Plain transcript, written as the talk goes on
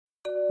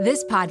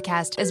This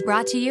podcast is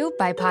brought to you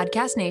by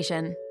Podcast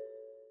Nation.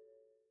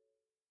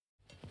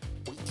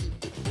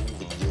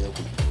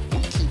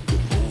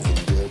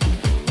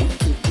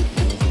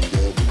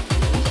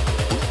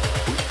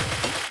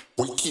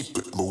 We keep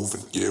it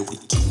moving, yeah, we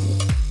do.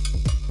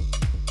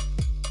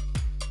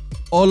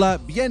 Hola,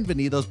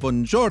 bienvenidos,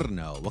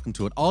 buongiorno. Welcome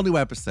to an all-new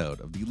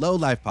episode of the Low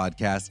Life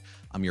Podcast.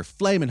 I'm your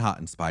flaming hot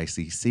and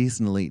spicy,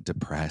 seasonally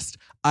depressed,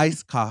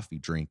 iced coffee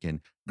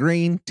drinking,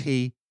 green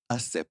tea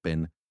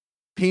a-sipping,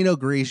 Pinot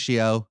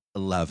Grigio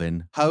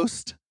loving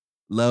host,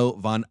 Lo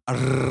von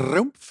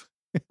Rumpf.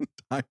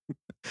 I'm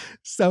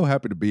so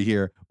happy to be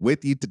here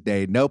with you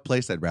today. No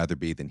place I'd rather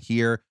be than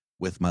here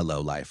with my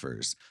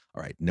low-lifers.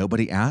 All right,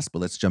 nobody asked, but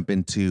let's jump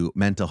into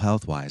mental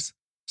health-wise.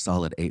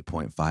 Solid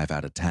 8.5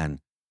 out of 10.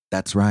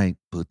 That's right,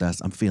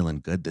 putas. I'm feeling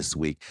good this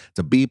week. It's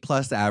a B+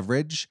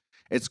 average.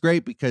 It's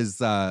great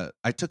because I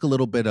took a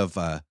little bit of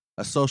a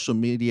social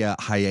media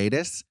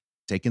hiatus,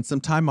 taking some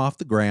time off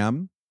the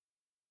gram,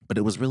 but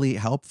it was really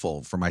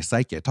helpful for my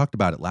psyche. I talked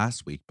about it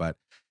last week, but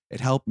it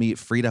helped me, it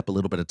freed up a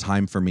little bit of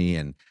time for me,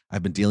 and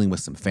I've been dealing with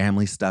some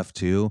family stuff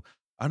too.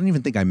 I don't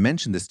even think I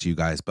mentioned this to you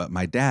guys, but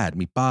my dad,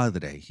 mi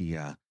padre, he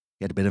had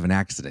a bit of an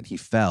accident. He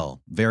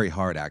fell very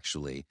hard,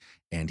 actually,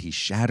 and he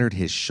shattered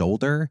his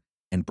shoulder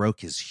and broke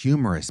his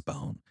humerus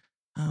bone.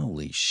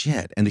 Holy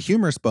shit. And the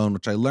humerus bone,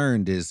 which I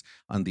learned is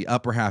on the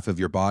upper half of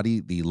your body,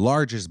 the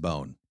largest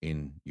bone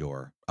in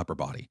your upper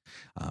body.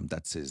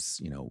 That's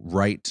his,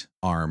 right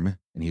arm,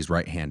 and he's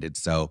right-handed.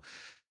 So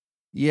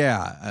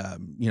yeah,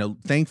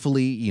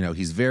 thankfully,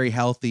 he's very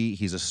healthy.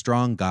 He's a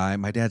strong guy.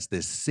 My dad's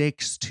this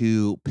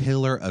 6'2"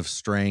 pillar of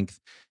strength.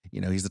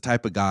 He's the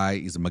type of guy,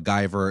 he's a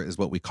MacGyver is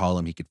what we call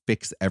him. He could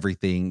fix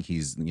everything.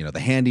 He's, the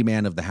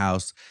handyman of the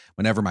house.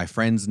 Whenever my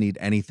friends need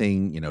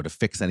anything, to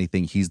fix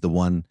anything, he's the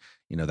one,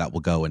 that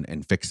will go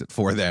and fix it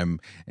for them.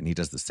 And he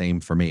does the same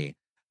for me.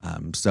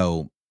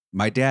 So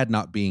my dad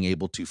not being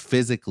able to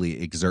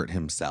physically exert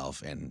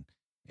himself and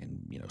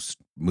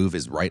move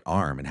his right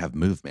arm and have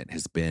movement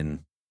it's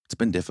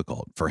been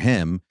difficult for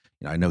him.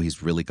 I know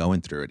he's really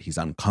going through it. He's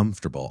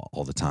uncomfortable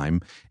all the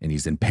time and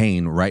he's in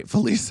pain,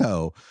 rightfully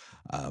so.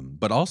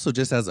 But also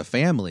just as a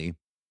family,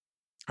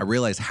 I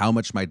realize how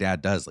much my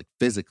dad does like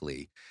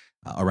physically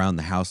around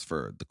the house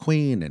for the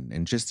queen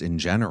and just in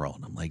general.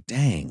 And I'm like,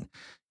 dang,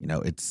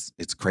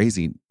 it's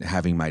crazy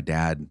having my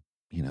dad,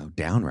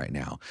 down right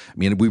now. I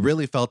mean, we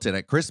really felt it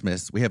at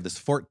Christmas. We have this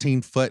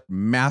 14-foot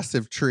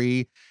massive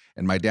tree.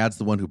 And my dad's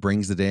the one who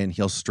brings it in.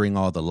 He'll string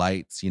all the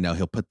lights,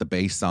 he'll put the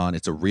base on.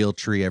 It's a real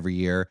tree every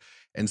year.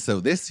 And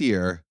so this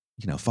year,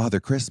 Father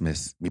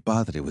Christmas, mi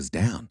padre was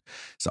down.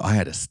 So I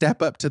had to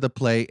step up to the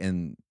plate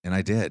and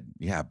I did.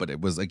 Yeah, but it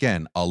was,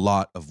 again, a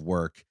lot of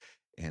work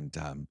and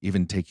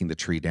even taking the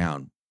tree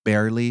down,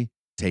 barely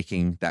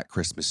taking that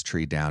Christmas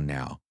tree down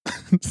now.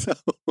 So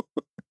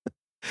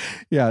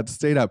yeah, it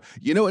stayed up.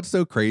 You know what's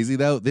so crazy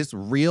though? This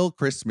real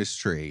Christmas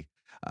tree,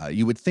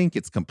 you would think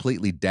it's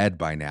completely dead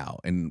by now.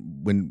 And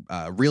when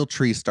real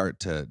trees start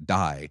to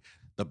die,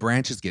 the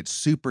branches get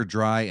super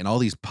dry and all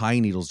these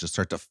pine needles just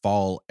start to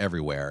fall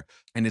everywhere.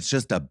 And it's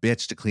just a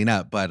bitch to clean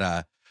up.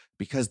 But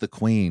because the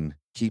queen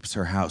keeps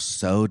her house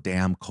so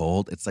damn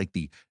cold, it's like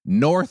the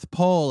North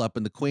Pole up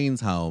in the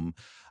queen's home.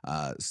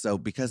 So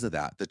because of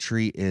that, the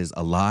tree is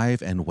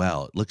alive and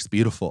well. It looks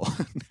beautiful.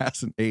 It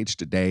hasn't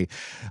aged a day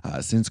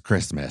since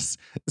Christmas.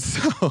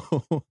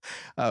 So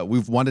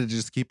we've wanted to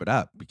just keep it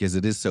up because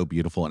it is so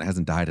beautiful and it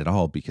hasn't died at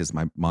all because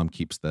my mom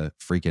keeps the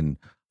freaking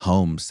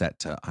home set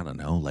to, I don't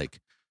know, like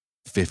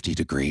 50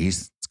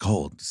 degrees. It's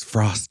cold. It's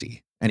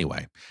frosty.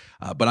 Anyway,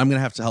 but I'm going to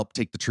have to help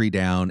take the tree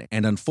down.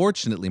 And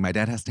unfortunately, my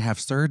dad has to have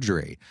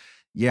surgery.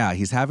 Yeah,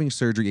 he's having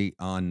surgery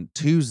on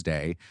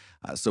Tuesday.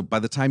 So by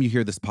the time you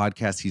hear this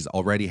podcast, he's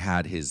already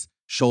had his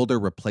shoulder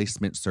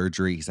replacement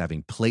surgery. He's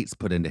having plates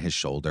put into his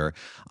shoulder.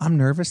 I'm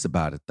nervous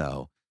about it,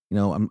 though.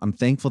 I'm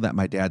thankful that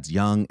my dad's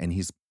young and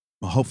he's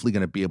hopefully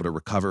going to be able to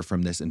recover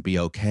from this and be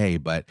okay.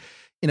 But,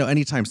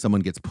 anytime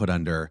someone gets put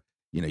under,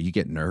 you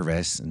get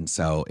nervous. And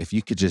so if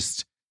you could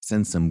just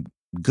send some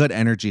good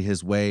energy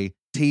his way,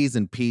 T's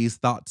and P's,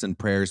 thoughts and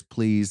prayers,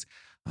 please.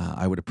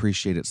 I would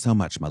appreciate it so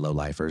much, my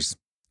low-lifers.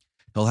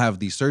 He'll have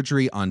the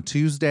surgery on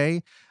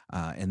Tuesday,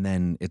 and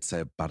then it's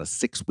about a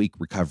 6-week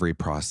recovery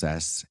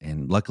process.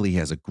 And luckily, he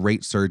has a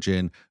great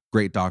surgeon,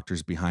 great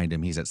doctors behind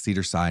him. He's at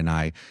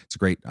Cedars-Sinai. It's a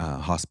great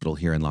hospital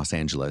here in Los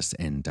Angeles.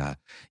 And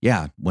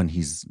when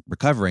he's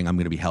recovering, I'm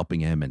going to be helping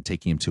him and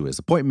taking him to his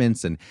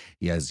appointments. And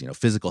he has,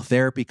 physical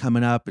therapy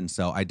coming up. And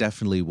so I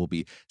definitely will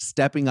be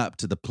stepping up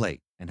to the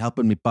plate and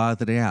helping mi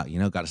padre out.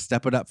 Got to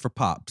step it up for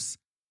Pops.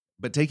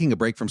 But taking a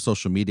break from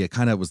social media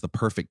kind of was the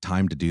perfect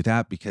time to do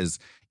that because,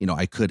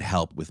 I could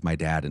help with my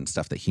dad and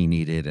stuff that he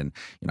needed. And,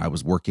 I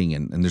was working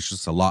and there's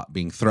just a lot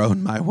being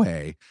thrown my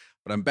way.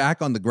 But I'm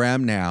back on the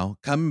gram now,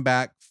 coming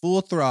back full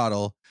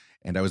throttle.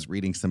 And I was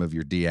reading some of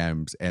your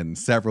DMs and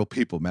several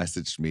people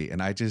messaged me. And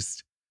I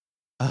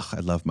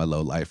love my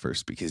low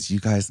lifers because you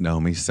guys know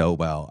me so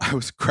well. I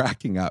was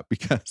cracking up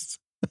because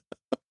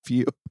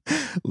few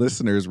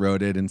listeners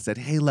wrote in and said,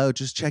 "Hey, Lo,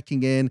 just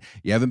checking in.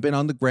 You haven't been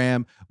on the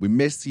gram. We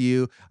miss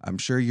you. I'm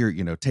sure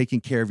you're,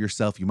 taking care of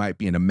yourself. You might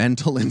be in a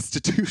mental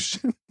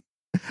institution."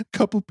 A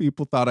couple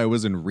people thought I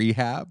was in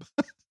rehab.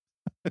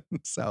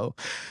 So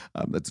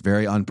that's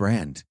very on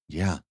brand.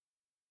 Yeah.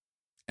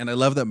 And I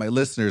love that my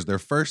listeners, their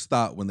first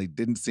thought when they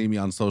didn't see me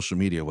on social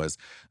media was,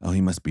 "Oh,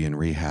 he must be in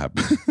rehab.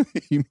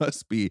 He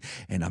must be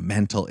in a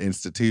mental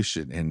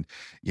institution." And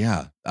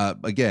yeah,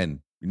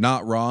 again,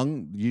 not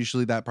wrong.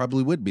 Usually that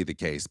probably would be the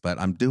case, but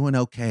I'm doing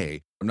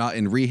okay. I'm not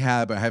in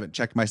rehab. I haven't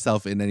checked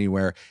myself in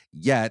anywhere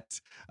yet.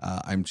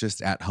 I'm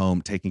just at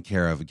home taking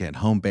care of, again,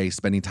 home base,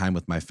 spending time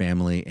with my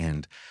family.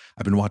 And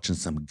I've been watching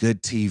some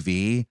good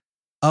TV.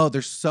 Oh,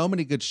 there's so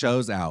many good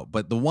shows out.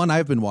 But the one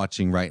I've been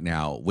watching right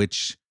now,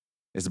 which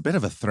is a bit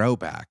of a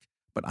throwback,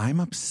 but I'm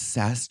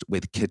obsessed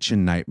with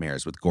Kitchen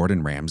Nightmares with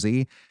Gordon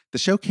Ramsay. The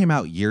show came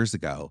out years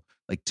ago,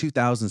 like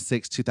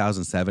 2006,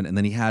 2007. And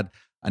then he had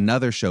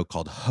another show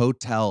called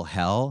Hotel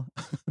Hell.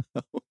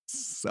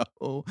 So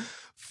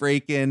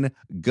freaking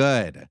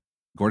good.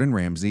 Gordon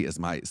Ramsay is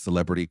my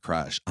celebrity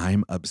crush.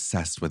 I'm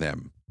obsessed with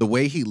him. The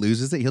way he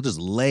loses it, he'll just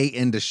lay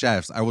into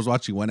chefs. I was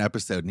watching one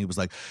episode and he was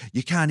like,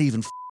 "You can't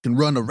even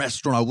run a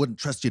restaurant. I wouldn't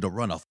trust you to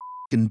run a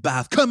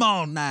bath. Come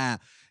on now."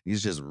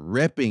 He's just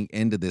ripping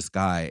into this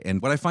guy.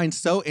 And what I find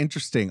so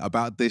interesting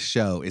about this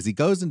show is he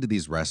goes into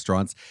these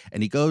restaurants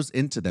and he goes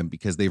into them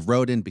because they've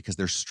wrote in because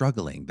they're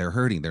struggling. They're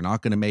hurting. They're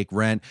not going to make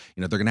rent.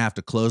 They're going to have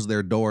to close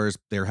their doors.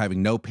 They're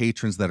having no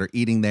patrons that are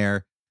eating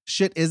there.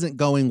 Shit isn't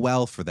going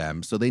well for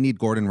them. So they need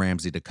Gordon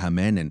Ramsay to come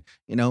in and,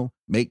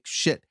 make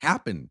shit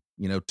happen.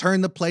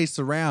 Turn the place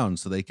around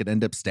so they could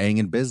end up staying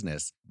in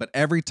business. But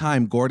every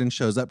time Gordon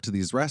shows up to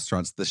these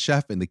restaurants, the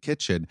chef in the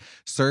kitchen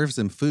serves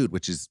him food,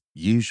 which is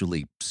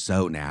usually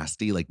so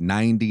nasty. Like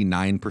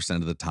 99%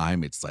 of the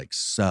time, it's like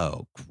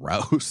so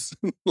gross.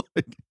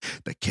 Like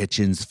the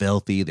kitchen's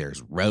filthy.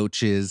 There's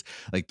roaches.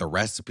 Like the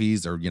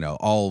recipes are,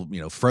 all,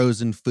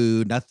 frozen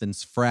food.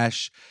 Nothing's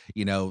fresh.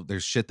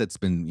 There's shit that's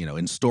been,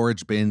 in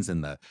storage bins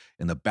in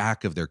the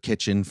back of their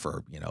kitchen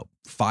for,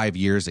 5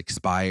 years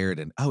expired.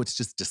 And it's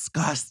just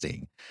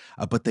disgusting.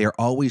 But they are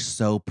always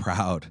so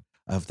proud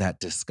of that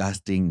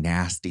disgusting,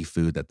 nasty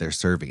food that they're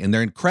serving. And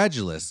they're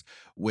incredulous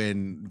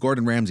when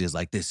Gordon Ramsay is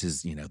like, "This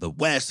is, the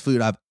worst food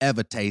I've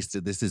ever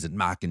tasted. This isn't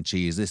mac and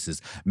cheese. This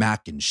is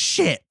mac and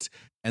shit."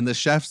 And the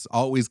chefs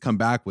always come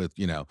back with,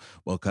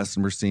 "Well,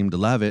 customers seem to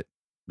love it."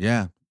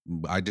 Yeah,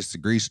 I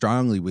disagree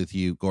strongly with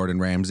you, Gordon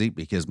Ramsay,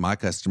 because my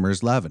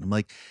customers love it. I'm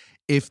like,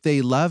 if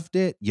they loved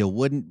it, you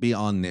wouldn't be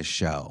on this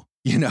show.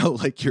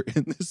 Like you're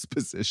in this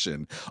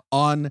position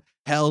on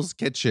Hell's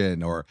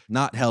Kitchen, or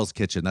not Hell's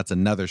Kitchen. That's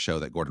another show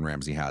that Gordon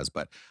Ramsay has,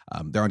 but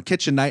they're on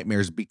Kitchen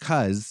Nightmares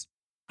because,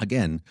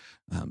 again,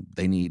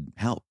 they need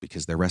help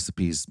because their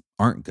recipes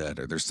aren't good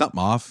or there's something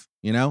off,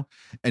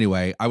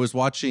 Anyway, I was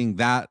watching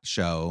that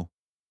show.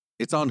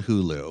 It's on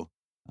Hulu.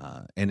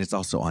 And it's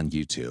also on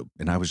YouTube.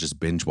 And I was just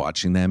binge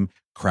watching them,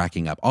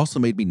 cracking up. Also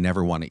made me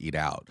never want to eat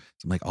out.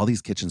 So I'm like, all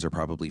these kitchens are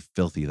probably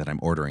filthy that I'm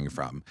ordering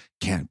from.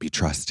 Can't be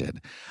trusted.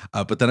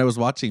 But then I was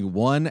watching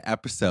one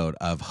episode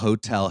of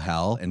Hotel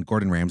Hell, and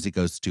Gordon Ramsay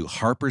goes to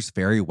Harper's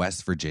Ferry,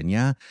 West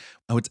Virginia.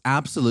 Oh, it's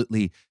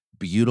absolutely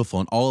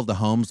beautiful. And all of the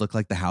homes look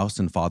like the house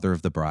in Father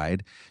of the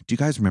Bride. Do you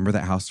guys remember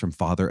that house from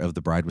Father of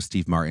the Bride with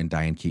Steve Martin,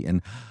 Diane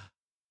Keaton?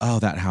 Oh,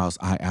 that house,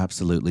 I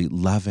absolutely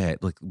love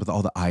it. Like with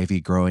all the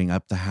ivy growing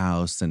up the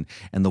house and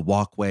the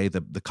walkway,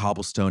 the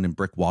cobblestone and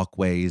brick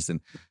walkways. And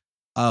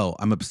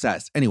I'm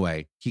obsessed.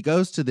 Anyway, he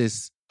goes to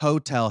this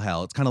Hotel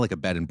Hell. It's kind of like a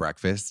bed and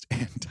breakfast.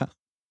 And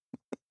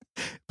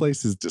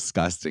place is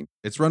disgusting.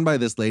 It's run by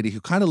this lady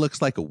who kind of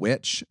looks like a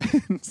witch.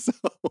 And so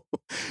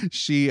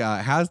she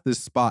has this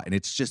spot and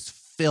it's just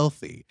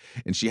filthy,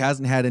 and she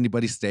hasn't had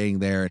anybody staying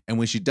there. And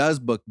when she does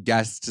book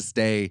guests to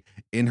stay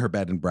in her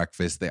bed and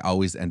breakfast, they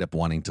always end up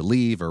wanting to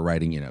leave or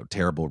writing,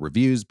 terrible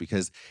reviews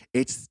because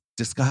it's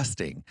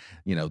disgusting.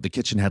 The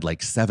kitchen had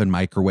like 7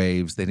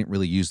 microwaves. They didn't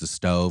really use the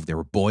stove. They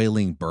were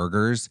boiling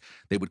burgers.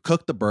 They would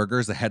cook the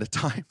burgers ahead of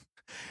time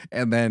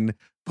and then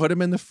put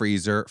them in the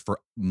freezer for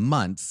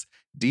months,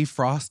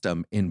 defrost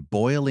them in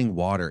boiling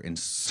water and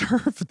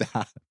serve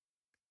that.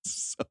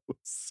 So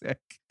sick.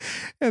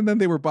 And then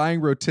they were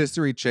buying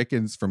rotisserie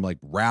chickens from like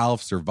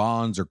Ralph's or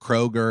Vaughn's or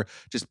Kroger,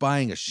 just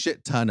buying a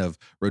shit ton of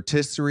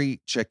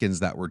rotisserie chickens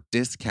that were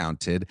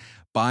discounted,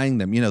 buying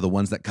them, the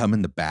ones that come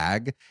in the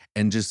bag,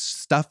 and just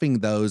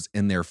stuffing those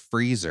in their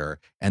freezer.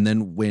 And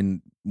then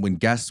when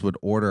guests would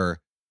order,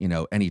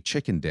 any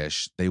chicken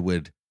dish, they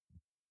would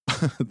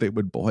they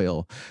would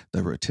boil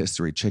the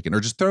rotisserie chicken or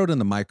just throw it in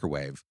the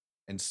microwave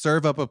and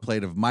serve up a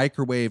plate of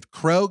microwave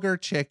Kroger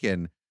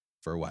chicken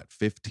for what,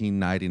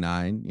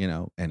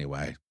 $15.99,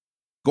 Anyway,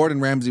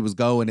 Gordon Ramsay was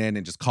going in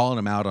and just calling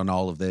him out on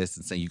all of this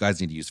and saying, you guys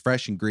need to use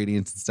fresh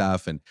ingredients and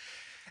stuff.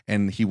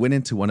 And he went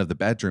into one of the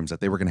bedrooms that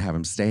they were going to have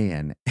him stay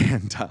in.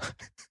 And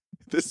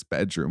this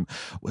bedroom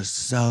was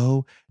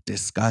so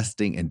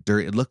disgusting and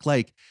dirty. It looked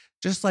like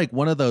just like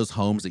one of those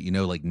homes that,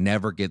 like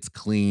never gets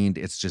cleaned.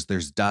 It's just,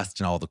 there's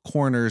dust in all the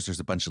corners. There's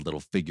a bunch of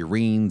little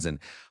figurines and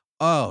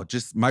Oh,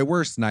 just my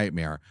worst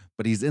nightmare.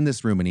 But he's in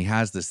this room and he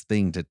has this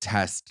thing to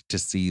test to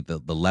see the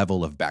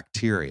level of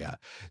bacteria.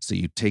 So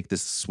you take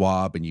this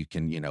swab and you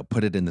can,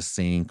 put it in the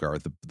sink or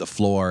the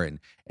floor, and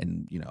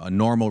a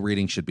normal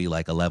reading should be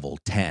like a level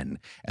 10.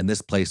 And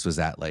this place was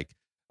at like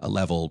a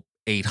level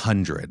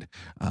 800,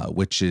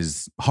 which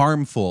is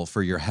harmful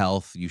for your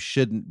health. You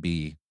shouldn't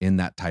be in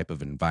that type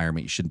of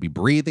environment. You shouldn't be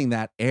breathing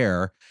that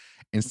air.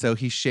 And so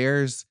he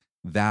shares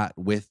that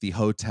with the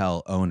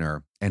hotel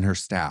owner and her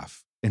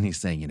staff. And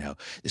he's saying,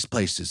 this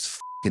place is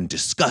fucking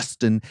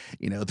disgusting.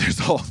 There's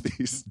all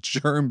these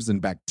germs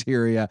and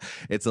bacteria.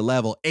 It's a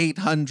level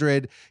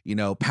 800.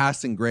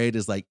 Passing grade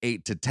is like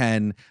 8 to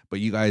 10. But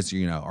you guys,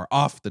 are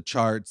off the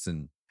charts.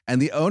 And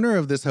the owner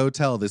of this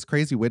hotel, this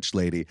crazy witch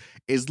lady,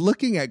 is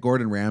looking at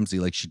Gordon Ramsay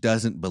like she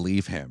doesn't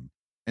believe him.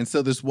 And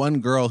so this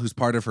one girl who's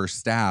part of her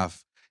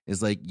staff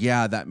is like,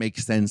 yeah, that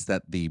makes sense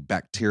that the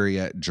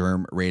bacteria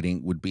germ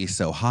rating would be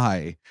so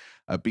high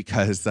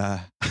because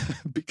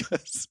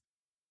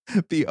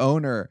the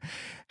owner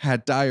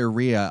had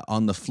diarrhea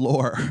on the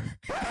floor.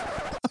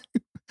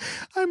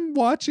 I'm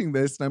watching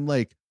this and I'm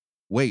like,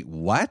 wait,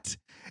 what?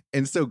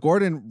 And so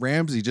Gordon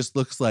Ramsay just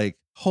looks like,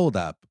 hold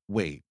up,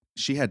 wait,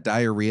 she had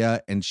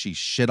diarrhea and she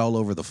shit all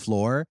over the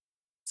floor?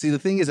 See, the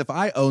thing is, if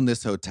I owned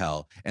this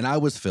hotel and I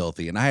was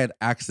filthy and I had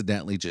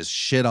accidentally just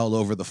shit all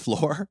over the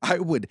floor, I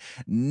would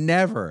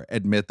never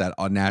admit that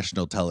on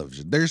national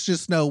television. There's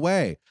just no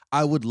way.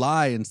 I would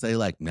lie and say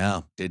like,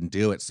 no, didn't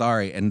do it,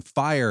 sorry, and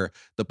fire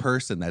the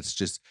person that's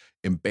just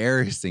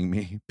embarrassing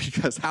me,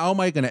 because how am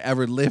I going to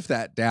ever live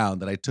that down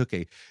that I took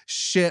a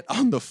shit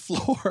on the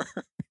floor?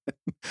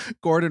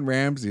 Gordon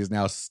Ramsay is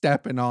now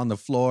stepping on the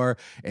floor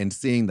and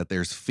seeing that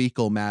there's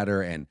fecal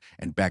matter and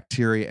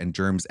bacteria and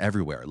germs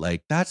everywhere.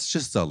 Like, that's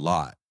just a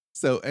lot.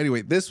 So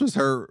anyway, this was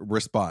her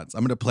response.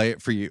 I'm going to play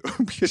it for you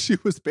because she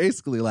was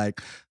basically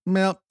like,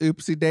 well,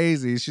 oopsie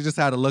daisy. She just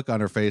had a look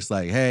on her face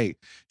like, hey,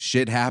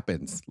 shit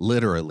happens,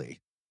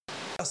 literally.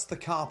 That's the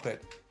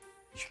carpet.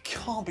 You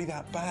can't be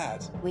that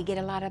bad. We get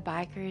a lot of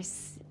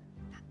bikers,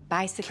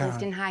 bicyclists,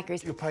 Karen, and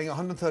hikers. You're paying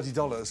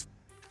 $130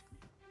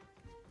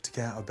 to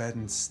get out of bed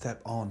and step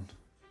on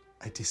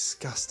a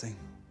disgusting,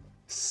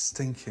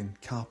 stinking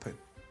carpet.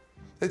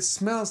 It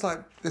smells like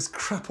there's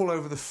crap all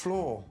over the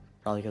floor.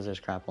 Probably because there's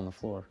crap on the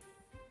floor.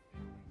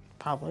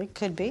 Probably,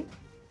 could be.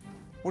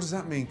 What does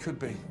that mean, could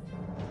be?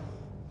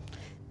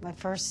 My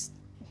first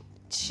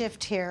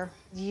shift here,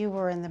 you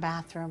were in the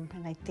bathroom,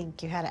 and I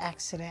think you had an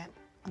accident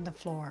on the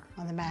floor,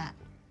 on the mat.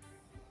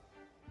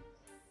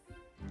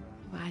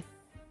 What?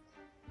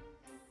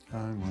 Oh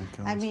my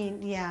God. I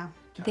mean, yeah.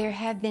 There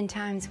have been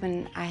times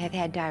when I have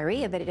had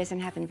diarrhea, but it doesn't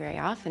happen very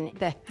often.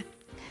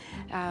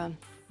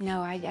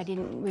 No, I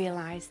didn't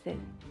realize that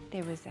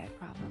there was that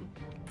problem.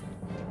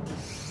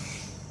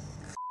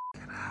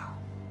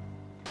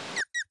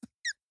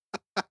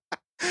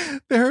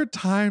 There are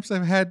times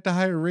I've had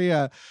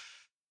diarrhea.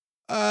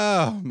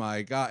 Oh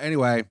my God.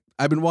 Anyway,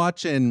 I've been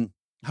watching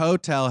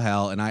Hotel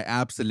Hell and I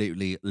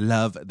absolutely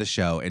love the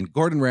show. And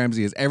Gordon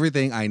Ramsay is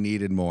everything I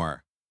need and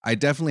more. I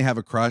definitely have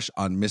a crush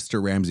on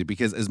Mr. Ramsay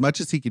because as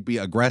much as he could be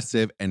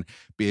aggressive and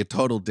be a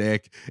total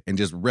dick and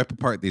just rip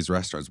apart these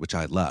restaurants, which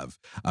I love,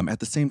 at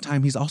the same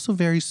time, he's also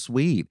very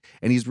sweet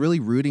and he's really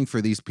rooting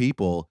for these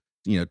people,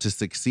 to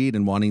succeed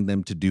and wanting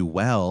them to do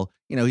well.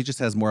 He just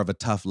has more of a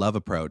tough love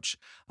approach.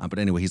 But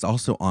anyway, he's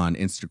also on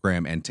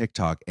Instagram and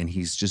TikTok, and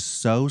he's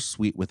just so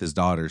sweet with his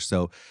daughters.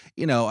 So,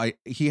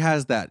 he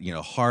has that,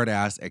 hard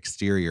ass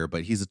exterior,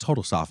 but he's a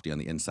total softie on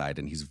the inside,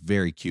 and he's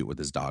very cute with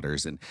his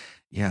daughters. And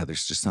yeah,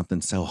 there's just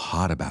something so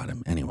hot about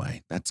him.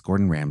 Anyway, that's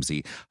Gordon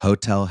Ramsay,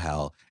 Hotel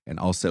Hell, and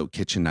also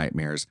Kitchen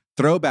Nightmares,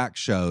 throwback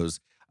shows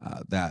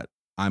that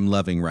I'm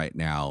loving right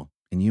now,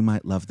 and you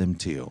might love them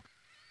too.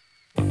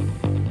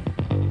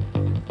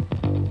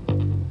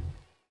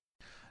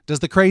 Does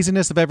the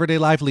craziness of everyday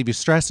life leave you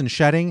stressed and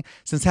shedding?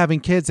 Since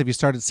having kids, have you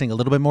started seeing a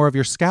little bit more of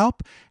your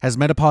scalp? Has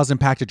menopause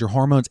impacted your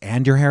hormones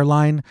and your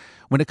hairline?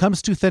 When it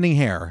comes to thinning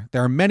hair,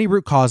 there are many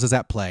root causes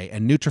at play,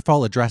 and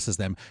Nutrafol addresses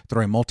them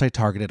through a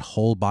multi-targeted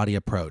whole-body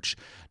approach.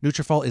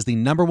 Nutrafol is the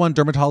 #1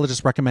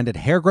 dermatologist-recommended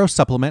hair growth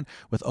supplement,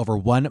 with over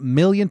 1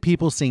 million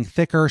people seeing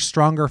thicker,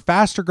 stronger,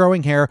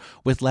 faster-growing hair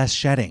with less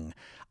shedding.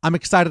 I'm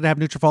excited to have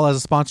Nutrafol as a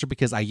sponsor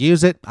because I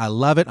use it. I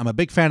love it. I'm a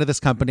big fan of this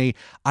company.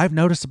 I've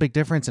noticed a big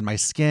difference in my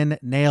skin,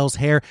 nails,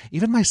 hair.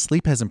 Even my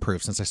sleep has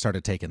improved since I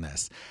started taking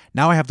this.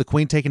 Now I have the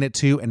Queen taking it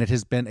too, and it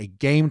has been a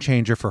game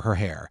changer for her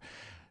hair.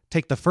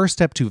 Take the first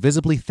step to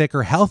visibly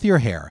thicker, healthier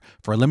hair.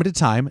 For a limited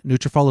time,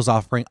 Nutrafol is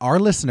offering our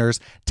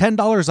listeners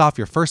 $10 off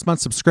your first month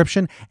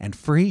subscription and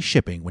free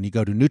shipping when you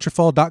go to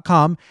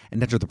Nutrafol.com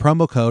and enter the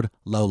promo code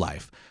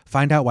LOWLIFE.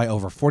 Find out why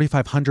over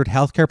 4,500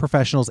 healthcare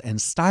professionals and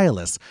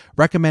stylists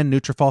recommend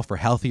Nutrafol for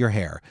healthier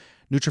hair.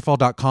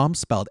 Nutrafol.com,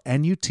 spelled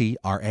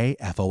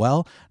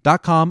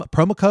Nutrafol.com,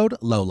 promo code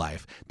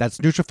LOWLIFE. That's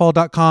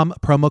Nutrafol.com,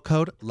 promo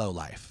code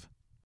LOWLIFE.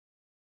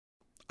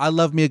 I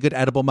love me a good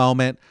edible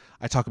moment.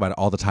 I talk about it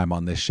all the time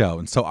on this show.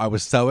 And so I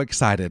was so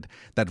excited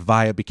that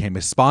Viia became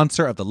a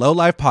sponsor of the Low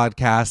Life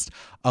podcast.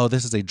 Oh,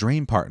 this is a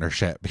dream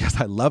partnership because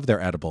I love their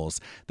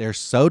edibles. They're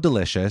so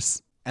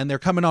delicious. And they're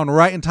coming on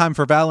right in time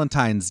for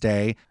Valentine's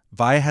Day.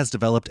 Viia has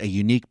developed a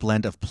unique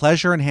blend of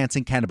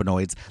pleasure-enhancing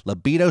cannabinoids,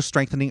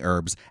 libido-strengthening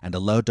herbs, and a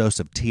low dose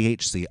of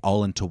THC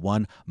all into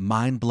one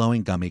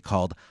mind-blowing gummy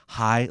called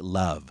High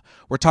Love.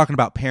 We're talking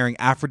about pairing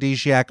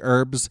aphrodisiac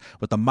herbs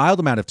with a mild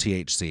amount of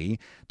THC.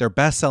 Their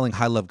best-selling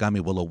High Love gummy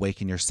will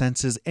awaken your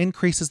senses,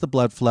 increases the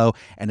blood flow,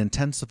 and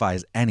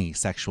intensifies any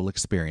sexual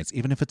experience.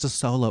 Even if it's a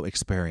solo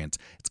experience,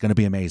 it's going to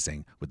be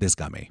amazing with this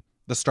gummy.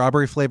 The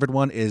strawberry flavored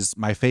one is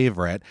my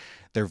favorite.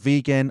 They're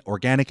vegan,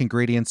 organic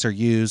ingredients are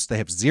used. They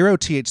have zero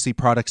THC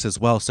products as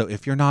well. So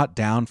if you're not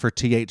down for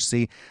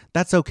THC,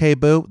 that's okay,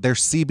 boo. Their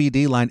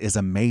CBD line is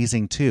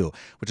amazing too,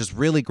 which is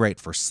really great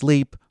for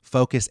sleep,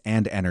 focus,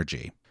 and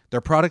energy. Their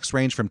products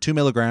range from 2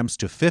 milligrams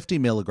to 50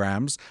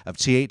 milligrams of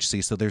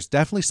THC, so there's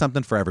definitely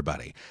something for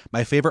everybody.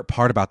 My favorite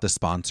part about this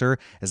sponsor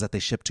is that they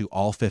ship to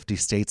all 50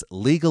 states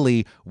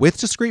legally with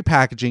discreet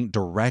packaging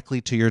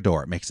directly to your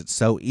door. It makes it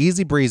so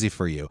easy breezy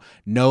for you.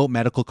 No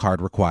medical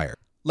card required.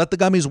 Let the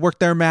gummies work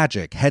their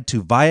magic. Head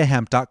to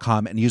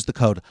viiahemp.com and use the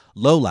code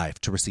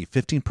LOWLIFE to receive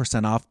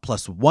 15% off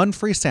plus one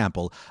free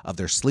sample of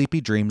their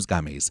Sleepy Dreams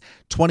gummies.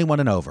 21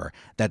 and over.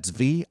 That's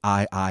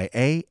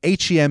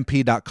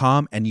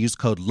VIIAHEMP.com and use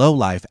code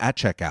LOWLIFE at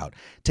checkout.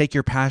 Take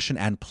your passion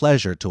and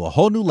pleasure to a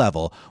whole new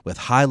level with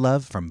High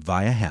Love from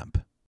Viia Hemp.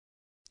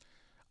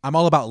 I'm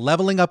all about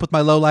leveling up with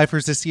my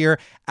low-lifers this year.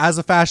 As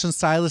a fashion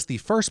stylist, the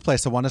first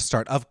place I want to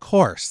start, of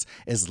course,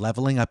 is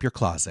leveling up your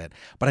closet.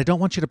 But I don't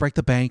want you to break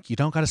the bank. You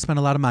don't got to spend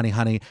a lot of money,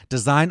 honey.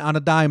 Design on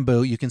a dime,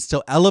 boo. You can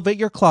still elevate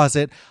your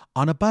closet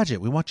on a budget.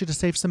 We want you to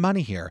save some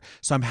money here.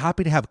 So I'm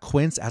happy to have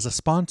Quince as a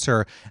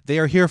sponsor. They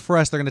are here for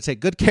us. They're going to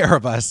take good care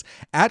of us.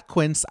 At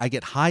Quince, I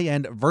get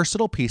high-end,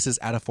 versatile pieces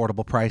at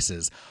affordable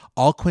prices.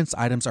 All Quince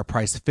items are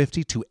priced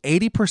 50 to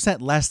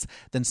 80% less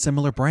than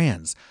similar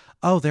brands.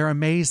 Oh, they're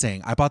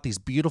amazing. I bought these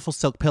beautiful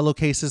silk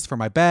pillowcases for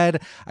my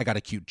bed. I got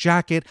a cute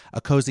jacket, a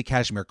cozy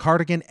cashmere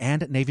cardigan,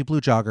 and navy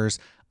blue joggers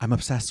I'm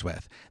obsessed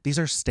with. These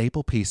are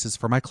staple pieces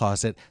for my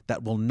closet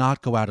that will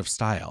not go out of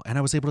style, and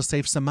I was able to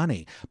save some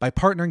money. By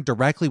partnering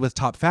directly with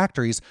top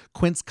factories,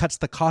 Quince cuts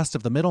the cost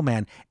of the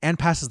middleman and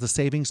passes the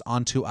savings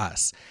on to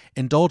us.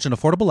 Indulge in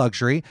affordable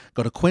luxury.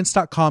 Go to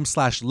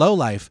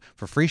quince.com/lowlife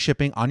for free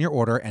shipping on your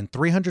order and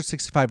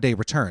 365-day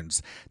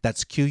returns.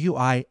 That's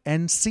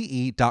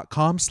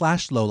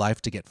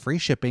QUINCE.com/lowlife to get free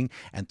shipping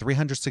and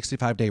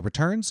 365-day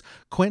returns.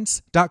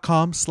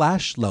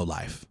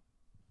 Quince.com/lowlife.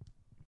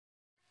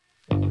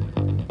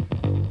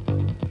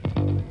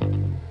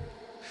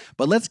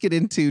 But let's get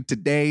into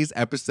today's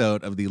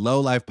episode of the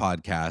Low Life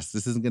podcast.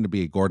 This isn't going to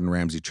be a Gordon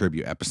Ramsay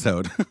tribute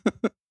episode.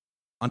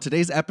 On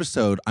today's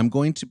episode, I'm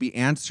going to be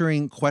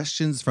answering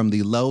questions from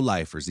the Low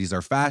Lifers. These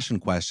are fashion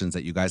questions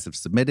that you guys have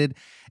submitted.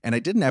 And I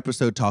did an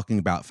episode talking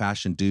about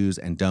fashion do's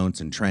and don'ts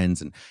and trends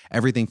and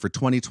everything for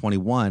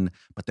 2021.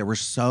 But there were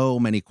so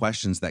many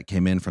questions that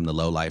came in from the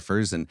Low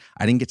Lifers, and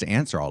I didn't get to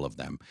answer all of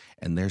them.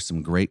 And there's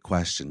some great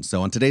questions.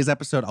 So on today's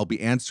episode, I'll be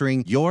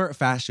answering your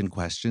fashion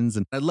questions.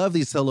 And I love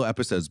these solo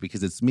episodes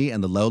because it's me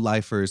and the Low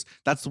Lifers.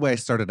 That's the way I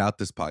started out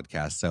this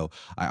podcast. So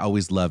I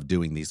always love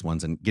doing these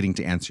ones and getting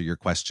to answer your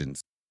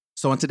questions.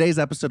 So on today's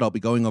episode, I'll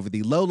be going over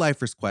the Low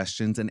Lifers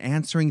questions and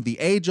answering the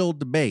age-old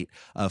debate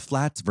of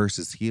flats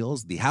versus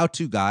heels, the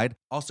how-to guide,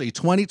 also a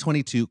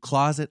 2022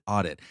 closet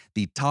audit,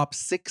 the top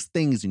 6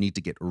 things you need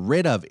to get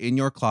rid of in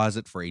your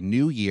closet for a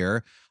new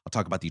year. I'll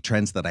talk about the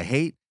trends that I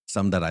hate,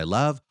 some that I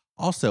love,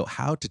 also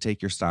how to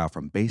take your style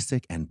from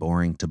basic and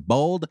boring to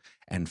bold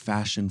and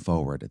fashion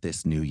forward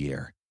this new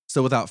year.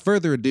 So without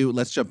further ado,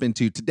 let's jump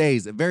into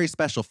today's very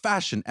special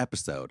fashion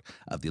episode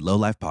of the Low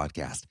Life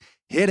podcast.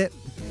 Hit it.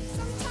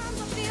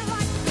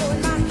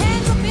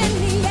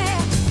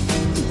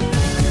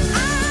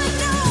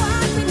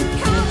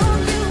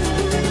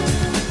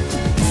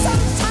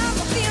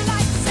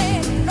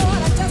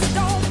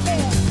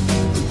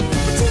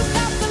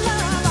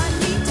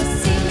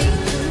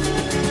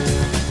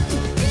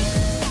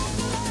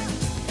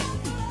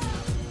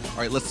 All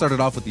right, let's start it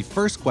off with the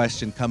first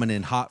question coming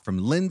in hot from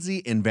Lindsay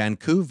in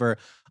Vancouver.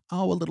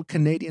 Oh, a little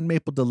Canadian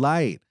maple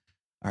delight.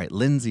 All right,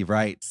 Lindsay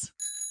writes,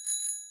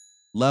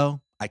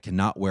 Lo, I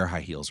cannot wear high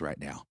heels right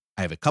now.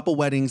 I have a couple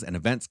weddings and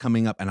events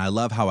coming up, and I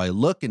love how I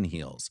look in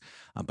heels,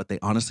 but they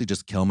honestly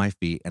just kill my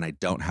feet, and I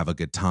don't have a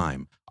good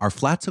time. Are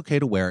flats okay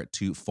to wear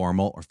to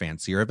formal or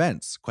fancier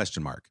events? ?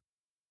 Right,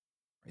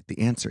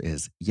 the answer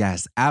is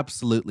yes,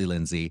 absolutely,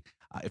 Lindsay.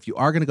 If you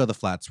are going to go the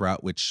flats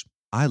route, which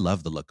I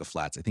love the look of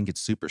flats. I think it's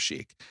super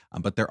chic.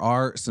 But there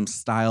are some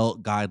style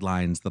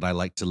guidelines that I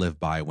like to live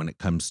by when it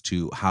comes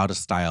to how to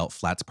style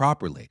flats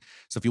properly.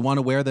 So if you want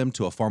to wear them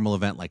to a formal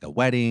event like a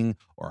wedding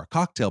or a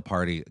cocktail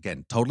party,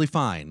 again, totally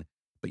fine.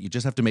 But you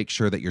just have to make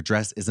sure that your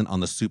dress isn't on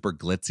the super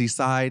glitzy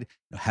side,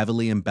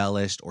 heavily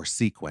embellished or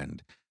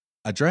sequined.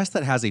 A dress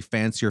that has a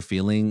fancier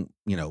feeling,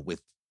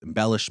 with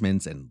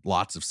embellishments and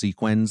lots of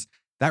sequins,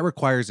 That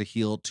requires a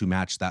heel to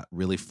match that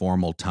really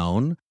formal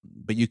tone,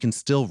 but you can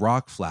still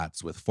rock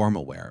flats with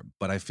formal wear.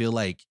 But I feel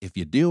like if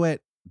you do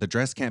it, the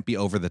dress can't be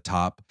over the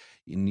top.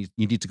 You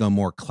need to go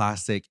more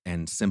classic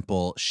and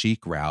simple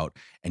chic route,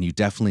 and you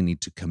definitely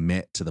need to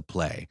commit to the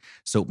play.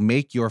 So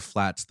make your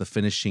flats the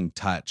finishing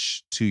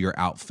touch to your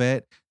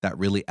outfit that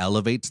really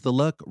elevates the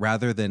look,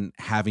 rather than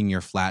having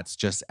your flats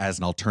just as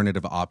an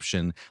alternative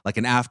option, like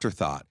an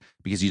afterthought,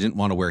 because you didn't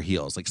want to wear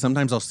heels. Like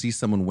sometimes I'll see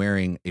someone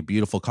wearing a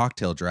beautiful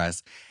cocktail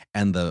dress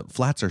and the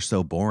flats are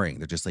so boring.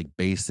 They're just like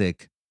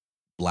basic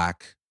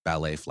black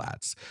ballet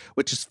flats,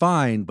 which is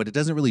fine, but it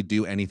doesn't really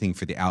do anything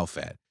for the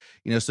outfit.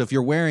 So if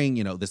you're wearing,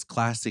 this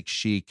classic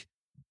chic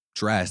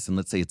dress, and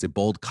let's say it's a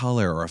bold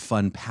color or a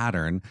fun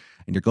pattern,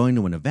 and you're going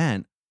to an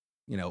event,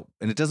 and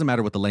it doesn't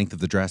matter what the length of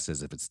the dress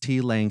is, if it's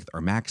T length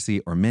or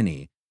maxi or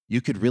mini, you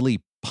could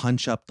really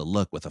punch up the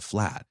look with a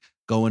flat.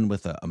 Go in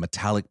with a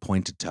metallic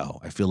pointed toe.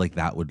 I feel like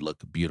that would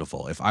look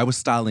beautiful. If I was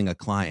styling a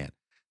client,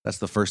 that's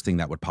the first thing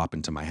that would pop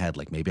into my head.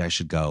 Like maybe I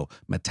should go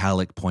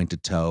metallic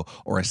pointed toe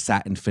or a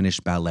satin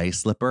finished ballet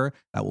slipper.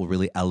 That will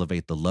really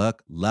elevate the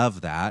look.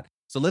 Love that.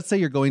 So let's say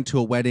you're going to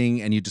a wedding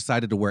and you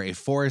decided to wear a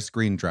forest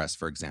green dress,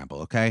 for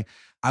example, okay?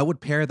 I would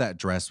pair that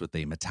dress with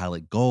a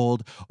metallic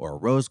gold or a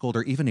rose gold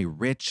or even a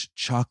rich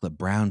chocolate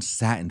brown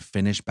satin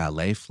finished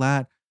ballet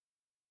flat.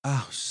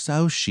 Oh,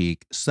 so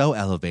chic, so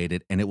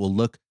elevated, and it will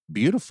look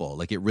beautiful.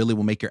 Like it really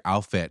will make your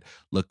outfit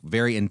look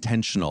very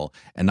intentional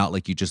and not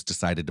like you just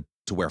decided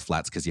to wear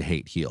flats because you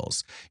hate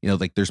heels.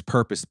 Like there's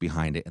purpose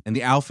behind it. And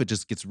the outfit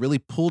just gets really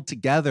pulled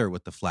together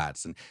with the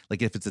flats. And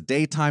like if it's a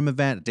daytime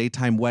event, a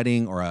daytime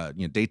wedding, or a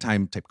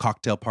daytime type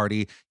cocktail party,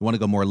 you want to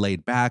go more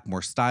laid back,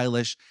 more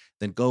stylish,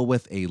 then go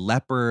with a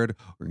leopard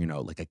or,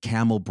 like a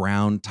camel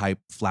brown type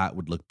flat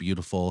would look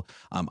beautiful.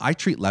 I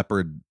treat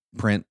leopard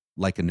print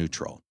like a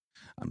neutral.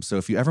 So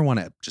if you ever want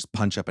to just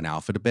punch up an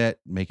outfit a bit,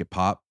 make it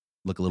pop,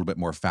 look a little bit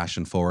more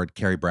fashion forward,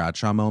 Carrie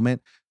Bradshaw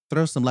moment,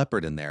 throw some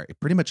leopard in there. It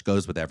pretty much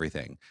goes with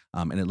everything.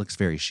 And it looks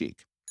very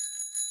chic.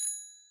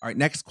 All right,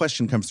 next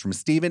question comes from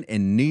Steven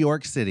in New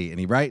York City. And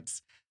he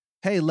writes,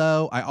 "Hey,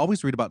 Lo, I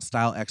always read about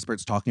style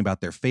experts talking about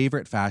their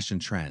favorite fashion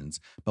trends,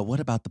 but what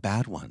about the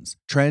bad ones?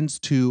 Trends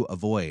to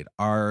avoid.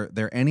 Are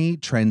there any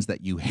trends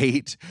that you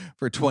hate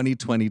for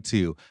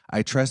 2022?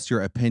 I trust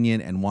your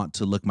opinion and want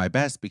to look my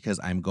best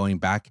because I'm going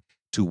back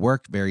to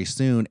work very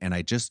soon and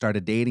I just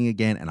started dating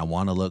again and I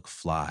want to look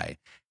fly.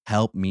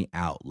 Help me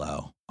out,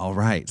 Lo." All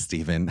right,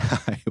 Steven,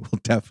 I will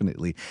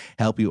definitely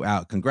help you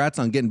out. Congrats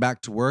on getting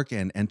back to work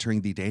and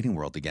entering the dating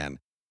world again.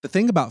 The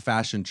thing about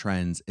fashion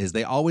trends is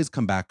they always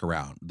come back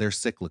around. They're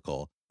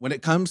cyclical. When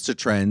it comes to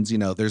trends,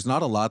 there's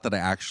not a lot that I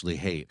actually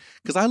hate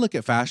because I look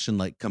at fashion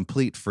like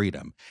complete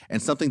freedom,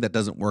 and something that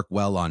doesn't work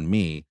well on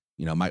me,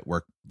 might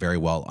work very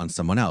well on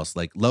someone else.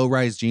 Like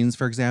low-rise jeans,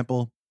 for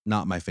example,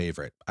 not my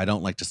favorite. I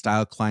don't like to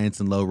style clients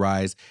in low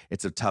rise.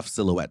 It's a tough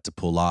silhouette to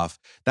pull off.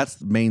 That's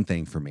the main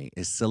thing for me,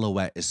 is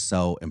silhouette is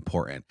so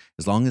important.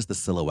 As long as the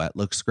silhouette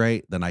looks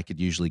great, then I could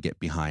usually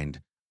get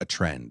behind a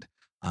trend.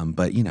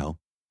 But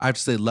I have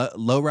to say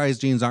low rise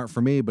jeans aren't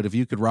for me, but if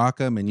you could rock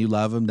them and you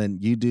love them, then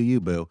you do you,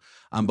 boo.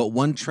 But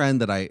one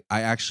trend that I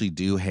actually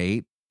do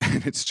hate,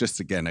 and it's just,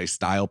 again, a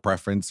style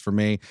preference for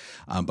me,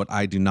 but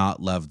I do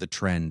not love the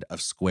trend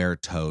of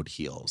square-toed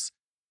heels.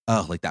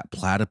 Oh, like that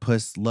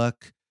platypus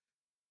look.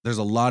 There's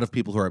a lot of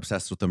people who are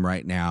obsessed with them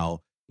right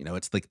now.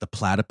 It's like the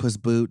platypus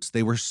boots.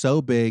 They were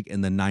so big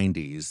in the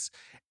 90s,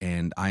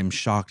 and I'm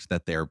shocked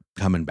that they're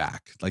coming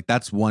back. Like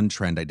that's one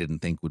trend I didn't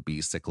think would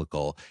be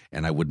cyclical,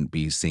 and I wouldn't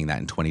be seeing that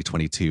in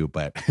 2022.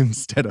 But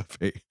instead of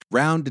a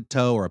rounded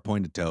toe or a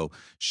pointed toe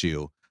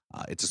shoe,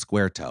 it's a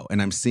square toe.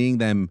 And I'm seeing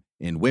them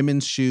in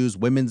women's shoes,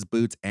 women's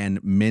boots,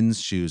 and men's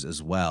shoes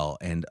as well.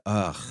 And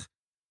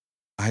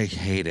I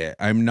hate it.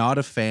 I'm not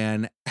a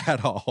fan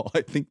at all.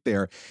 I think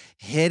they're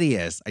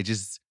hideous.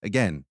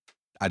 Again,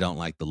 I don't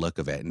like the look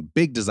of it. And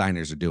big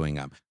designers are doing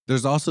them.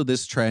 There's also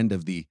this trend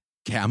of the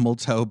camel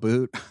toe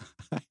boot.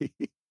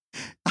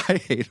 I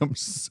hate them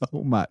so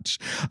much.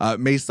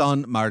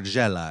 Maison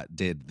Margiela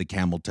did the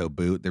camel toe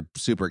boot. They're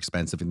super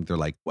expensive. I think they're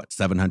like,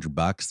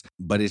 $700?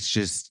 But it's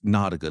just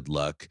not a good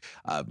look.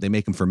 They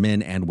make them for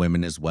men and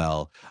women as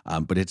well.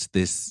 But it's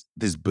this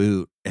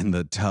boot and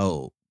the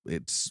toe.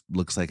 It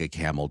looks like a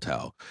camel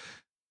toe.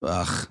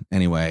 Ugh.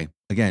 Anyway,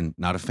 again,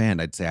 not a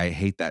fan. I'd say I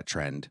hate that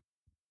trend.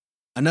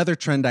 Another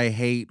trend I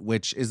hate,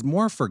 which is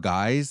more for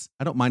guys,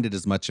 I don't mind it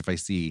as much if I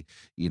see,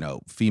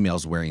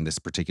 females wearing this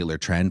particular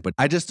trend, but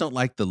I just don't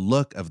like the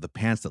look of the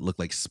pants that look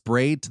like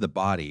sprayed to the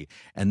body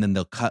and then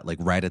they'll cut like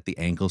right at the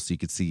ankle so you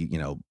could see,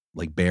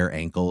 like bare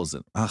ankles.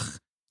 And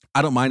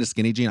I don't mind a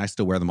skinny jean. I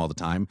still wear them all the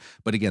time.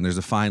 But again, there's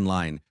a fine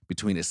line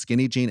between a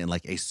skinny jean and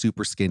like a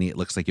super skinny. It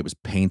looks like it was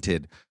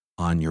painted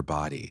on your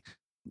body.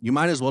 You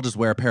might as well just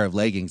wear a pair of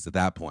leggings at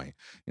that point.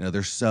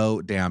 They're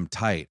so damn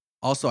tight.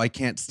 Also, I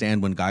can't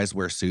stand when guys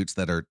wear suits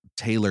that are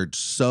tailored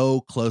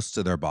so close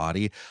to their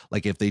body.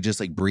 Like if they just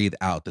like breathe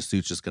out, the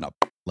suit's just gonna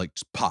like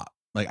just pop.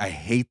 Like, I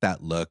hate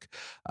that look.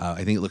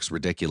 I think it looks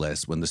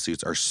ridiculous when the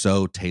suits are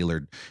so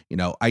tailored.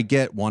 I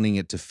get wanting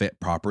it to fit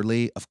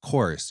properly. Of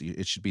course,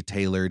 it should be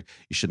tailored.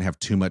 You shouldn't have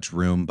too much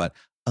room, but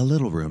a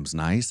little room's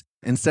nice.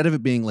 Instead of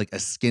it being like a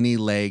skinny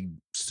leg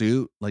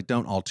suit, like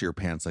don't alter your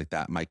pants like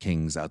that, my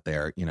kings out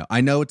there.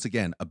 I know it's,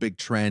 again, a big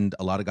trend.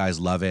 A lot of guys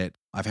love it.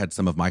 I've had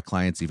some of my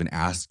clients even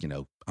ask,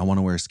 I want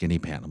to wear a skinny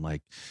pant. I'm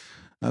like,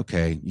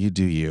 okay, you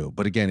do you.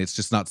 But again, it's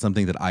just not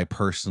something that I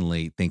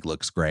personally think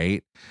looks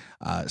great.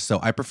 So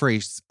I prefer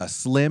a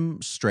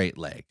slim, straight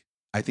leg.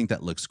 I think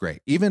that looks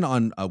great. Even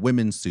on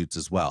women's suits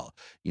as well.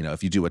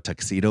 If you do a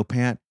tuxedo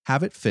pant,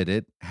 have it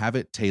fitted, have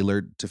it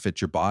tailored to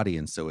fit your body.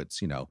 And so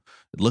it's, it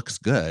looks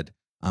good,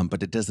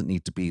 but it doesn't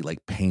need to be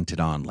like painted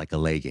on like a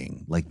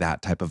legging, like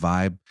that type of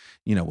vibe.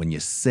 When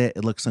you sit,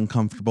 it looks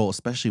uncomfortable,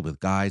 especially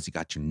with guys. You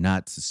got your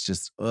nuts. It's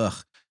just,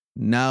 ugh,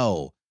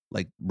 no.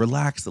 Like,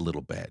 relax a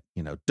little bit.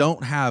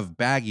 Don't have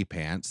baggy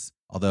pants.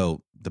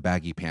 Although the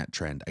baggy pant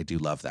trend, I do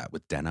love that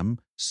with denim.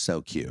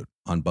 So cute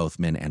on both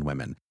men and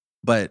women.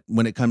 But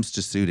when it comes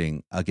to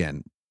suiting,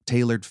 again,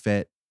 tailored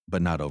fit,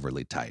 but not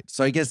overly tight.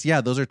 So I guess, yeah,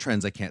 those are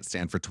trends I can't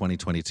stand for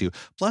 2022.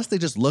 Plus, they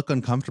just look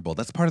uncomfortable.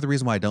 That's part of the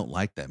reason why I don't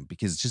like them,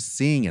 because just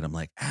seeing it, I'm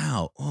like,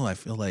 ow, I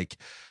feel like,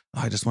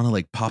 I just want to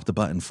like pop the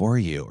button for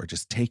you, or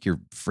just take your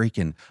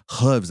freaking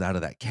hooves out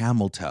of that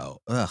camel toe.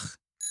 Ugh.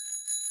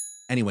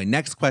 Anyway,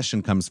 next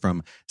question comes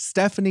from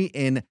Stephanie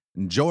in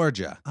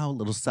Georgia. Oh,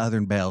 little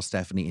Southern Belle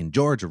Stephanie in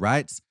Georgia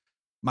writes,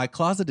 my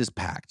closet is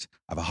packed.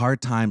 I have a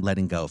hard time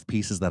letting go of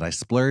pieces that I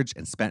splurged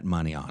and spent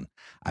money on.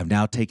 I've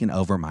now taken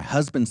over my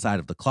husband's side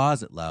of the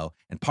closet low,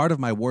 and part of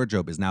my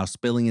wardrobe is now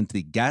spilling into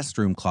the guest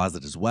room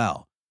closet as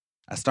well.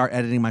 I start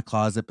editing my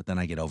closet, but then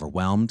I get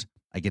overwhelmed.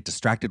 I get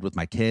distracted with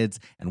my kids,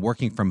 and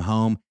working from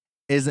home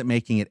isn't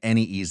making it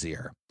any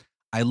easier.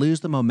 I lose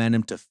the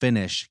momentum to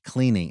finish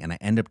cleaning, and I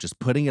end up just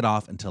putting it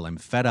off until I'm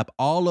fed up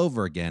all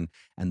over again,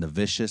 and the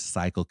vicious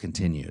cycle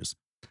continues.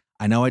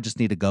 I know I just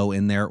need to go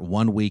in there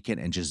one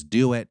weekend and just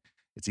do it.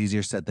 It's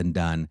easier said than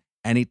done.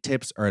 Any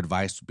tips or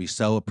advice would be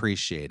so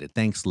appreciated.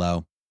 Thanks,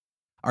 Lo.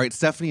 All right,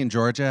 Stephanie in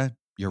Georgia,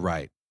 you're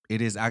right.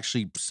 It is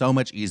actually so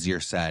much easier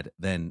said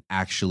than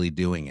actually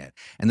doing it.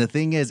 And the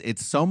thing is,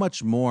 it's so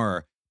much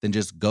more than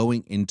just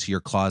going into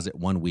your closet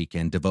one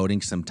weekend,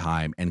 devoting some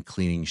time and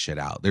cleaning shit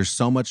out. There's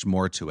so much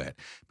more to it,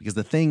 because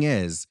the thing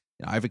is,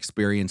 I've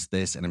experienced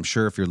this, and I'm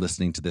sure if you're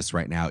listening to this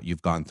right now,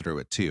 you've gone through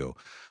it too.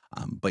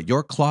 But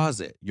your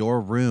closet,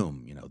 your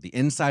room, the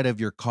inside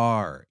of your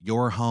car,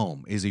 your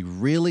home is a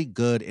really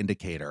good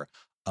indicator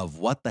of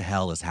what the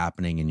hell is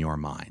happening in your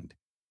mind.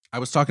 I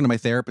was talking to my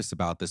therapist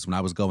about this when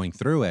I was going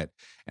through it,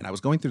 and I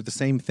was going through the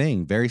same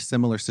thing, very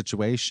similar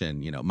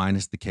situation,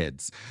 minus the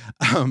kids.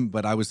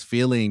 But I was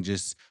feeling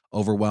just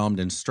overwhelmed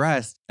and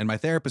stressed. And my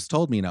therapist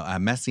told me, a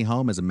messy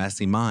home is a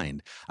messy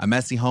mind. A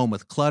messy home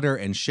with clutter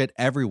and shit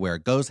everywhere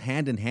goes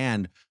hand in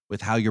hand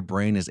with how your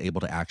brain is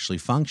able to actually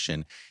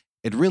function.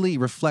 It really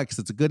reflects,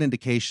 it's a good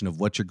indication of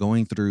what you're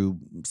going through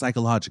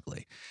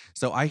psychologically.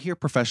 So I hear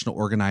professional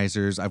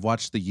organizers, I've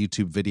watched the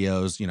YouTube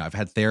videos, I've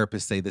had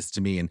therapists say this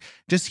to me, and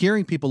just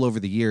hearing people over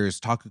the years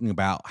talking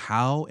about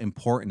how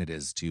important it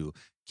is to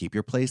keep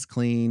your place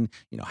clean,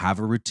 have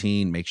a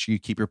routine, make sure you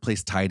keep your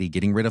place tidy,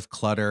 getting rid of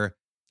clutter.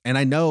 And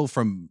I know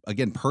from,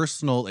 again,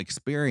 personal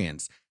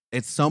experience,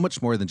 it's so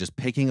much more than just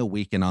picking a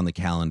weekend on the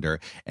calendar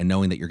and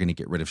knowing that you're going to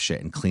get rid of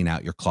shit and clean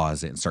out your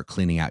closet and start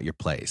cleaning out your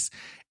place.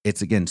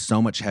 It's, again,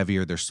 so much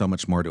heavier. There's so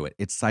much more to it.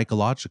 It's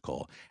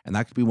psychological. And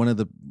that could be one of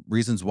the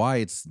reasons why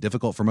it's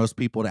difficult for most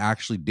people to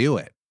actually do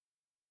it.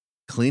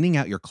 Cleaning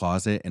out your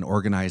closet and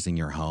organizing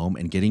your home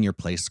and getting your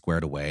place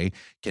squared away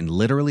can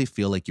literally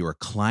feel like you are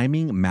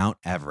climbing Mount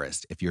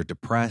Everest if you're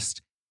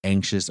depressed,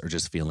 anxious, or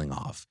just feeling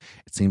off.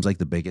 It seems like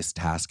the biggest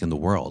task in the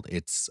world.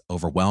 It's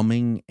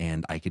overwhelming,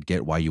 and I could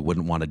get why you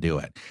wouldn't want to do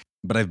it.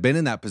 But I've been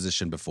in that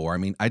position before. I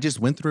mean, I just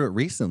went through it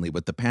recently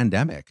with the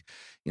pandemic.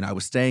 I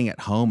was staying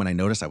at home, and I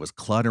noticed I was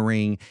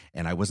cluttering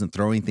and I wasn't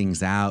throwing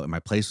things out, and my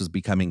place was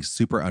becoming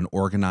super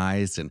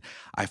unorganized, and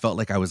I felt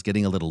like I was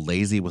getting a little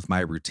lazy with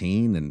my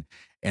routine,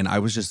 and I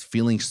was just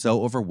feeling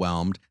so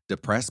overwhelmed,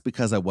 depressed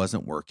because I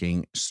wasn't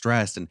working,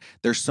 stressed. And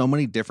there's so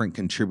many different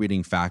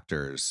contributing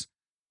factors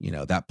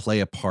that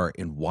play a part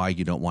in why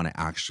you don't want to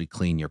actually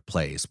clean your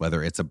place,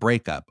 whether it's a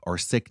breakup or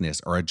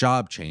sickness or a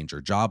job change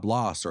or job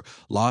loss or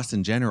loss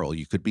in general.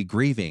 You could be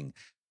grieving.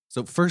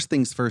 So first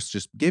things first,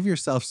 just give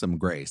yourself some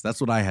grace. That's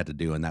what I had to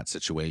do in that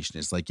situation.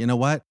 It's like, you know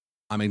what?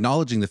 I'm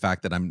acknowledging the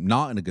fact that I'm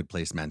not in a good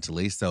place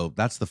mentally. So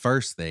that's the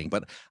first thing.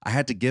 But I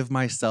had to give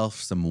myself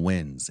some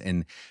wins.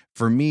 And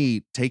for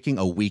me, taking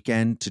a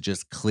weekend to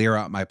just clear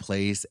out my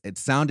place, it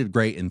sounded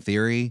great in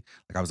theory.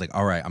 Like I was like,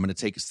 all right, I'm going to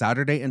take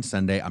Saturday and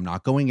Sunday. I'm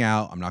not going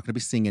out. I'm not going to be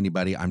seeing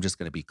anybody. I'm just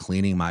going to be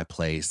cleaning my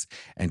place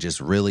and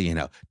just really,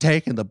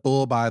 taking the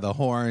bull by the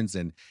horns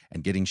and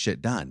getting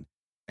shit done.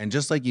 And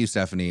just like you,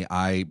 Stephanie,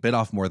 I bit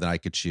off more than I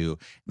could chew.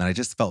 And I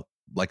just felt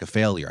like a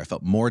failure. I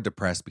felt more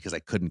depressed because I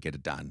couldn't get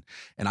it done.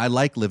 And I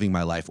like living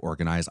my life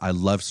organized. I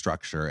love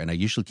structure, and I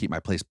usually keep my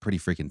place pretty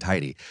freaking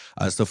tidy.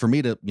 So for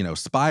me to,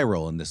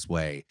 spiral in this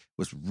way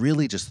was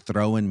really just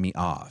throwing me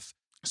off.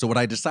 So what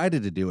I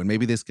decided to do, and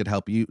maybe this could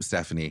help you,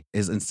 Stephanie,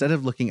 is instead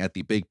of looking at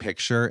the big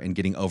picture and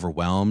getting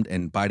overwhelmed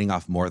and biting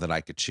off more that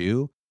I could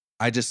chew,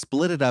 I just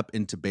split it up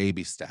into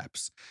baby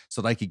steps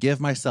so that I could give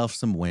myself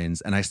some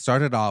wins. And I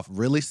started off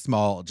really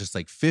small, just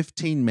like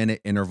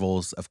 15-minute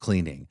intervals of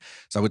cleaning.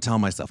 So I would tell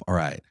myself, all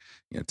right,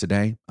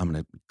 today I'm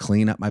going to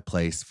clean up my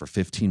place for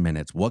 15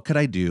 minutes. What could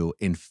I do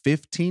in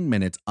 15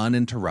 minutes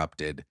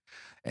uninterrupted?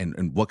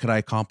 And what could I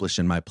accomplish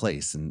in my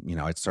place? And,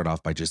 I'd start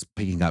off by just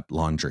picking up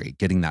laundry,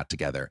 getting that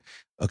together.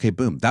 Okay,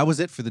 boom. That was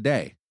it for the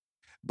day.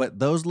 But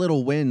those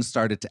little wins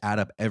started to add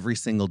up every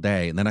single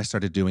day. And then I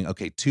started doing,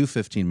 two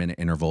 15-minute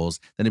intervals.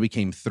 Then it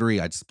became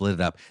 3. I'd split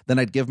it up. Then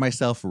I'd give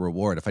myself a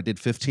reward. If I did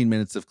 15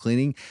 minutes of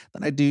cleaning,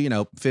 then I'd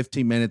do,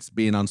 15 minutes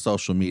being on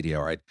social media,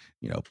 or I'd,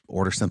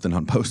 order something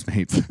on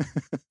Postmates.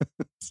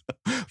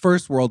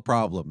 First world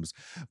problems.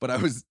 But I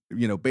was,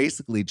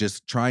 basically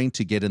just trying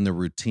to get in the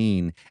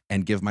routine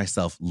and give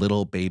myself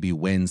little baby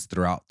wins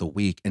throughout the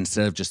week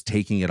instead of just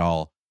taking it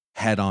all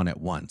head on at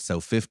once.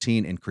 So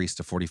 15 increased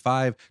to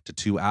 45 to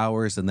 2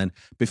 hours. And then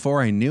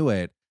before I knew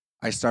it,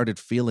 I started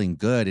feeling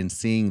good and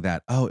seeing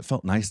that, it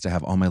felt nice to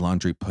have all my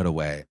laundry put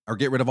away or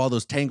get rid of all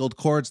those tangled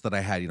cords that I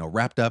had,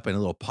 wrapped up in a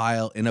little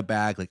pile in a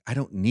bag. Like, I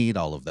don't need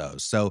all of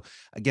those. So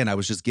again, I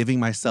was just giving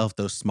myself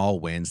those small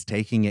wins,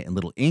 taking it in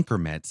little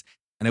increments.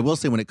 And I will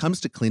say, when it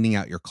comes to cleaning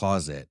out your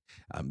closet,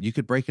 you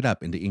could break it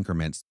up into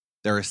increments.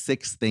 There are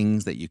 6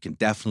 things that you can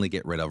definitely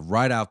get rid of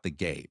right out the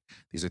gate.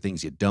 These are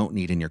things you don't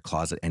need in your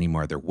closet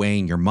anymore. They're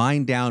weighing your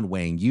mind down,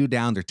 weighing you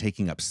down. They're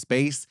taking up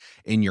space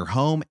in your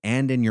home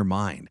and in your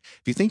mind.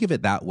 If you think of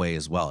it that way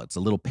as well, it's a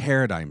little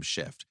paradigm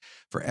shift.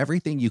 For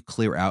everything you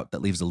clear out,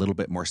 that leaves a little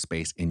bit more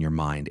space in your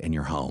mind and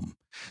your home.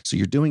 So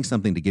you're doing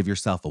something to give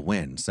yourself a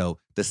win. So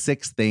the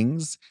 6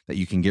 things that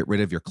you can get rid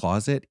of your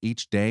closet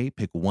each day,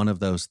 pick one of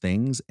those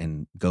things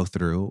and go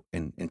through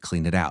and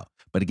clean it out.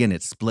 But again,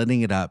 it's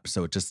splitting it up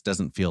so it just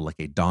doesn't feel like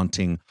a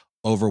daunting,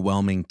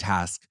 overwhelming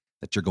task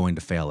that you're going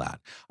to fail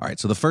at. All right,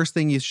 so the first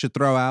thing you should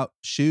throw out,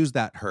 shoes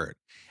that hurt.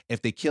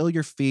 If they kill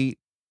your feet,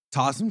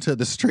 toss them to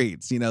the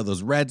streets.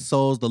 Those red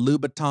soles, the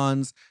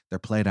Louboutins, they're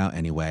played out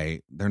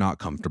anyway. They're not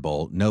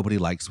comfortable. Nobody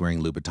likes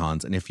wearing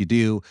Louboutins. And if you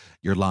do,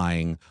 you're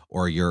lying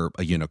or you're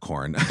a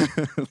unicorn.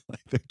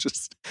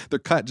 They're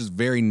cut just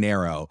very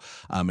narrow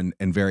and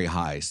very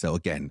high. So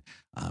again,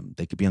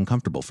 they could be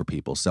uncomfortable for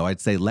people. So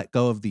I'd say let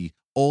go of the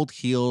old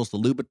heels, the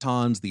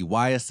Louboutins, the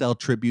YSL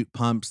tribute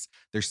pumps.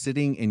 They're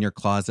sitting in your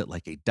closet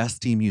like a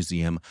dusty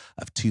museum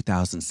of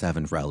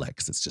 2007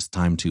 relics. It's just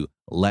time to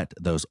let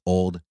those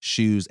old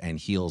shoes and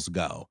heels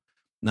go.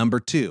 Number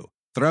 2,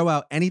 throw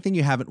out anything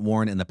you haven't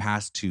worn in the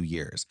past 2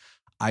 years.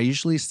 I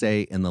usually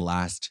say in the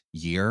last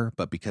year,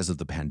 but because of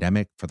the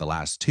pandemic for the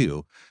last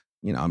 2,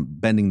 I'm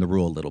bending the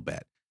rule a little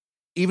bit.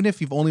 Even if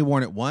you've only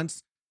worn it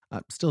once,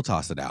 still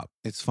toss it out.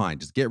 It's fine.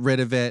 Just get rid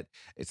of it.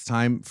 It's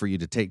time for you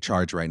to take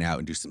charge right now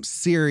and do some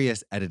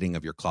serious editing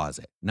of your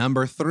closet.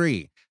 Number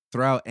 3,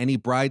 throw out any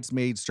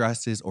bridesmaids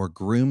dresses or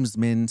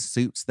groomsmen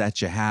suits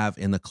that you have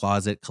in the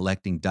closet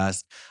collecting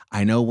dust.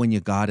 I know when you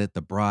got it,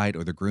 the bride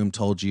or the groom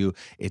told you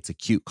it's a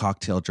cute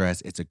cocktail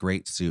dress. It's a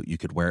great suit. You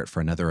could wear it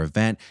for another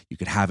event. You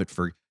could have it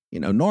for,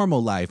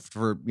 normal life,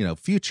 for,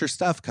 future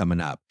stuff coming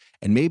up.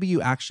 And maybe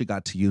you actually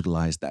got to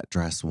utilize that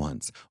dress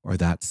once or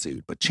that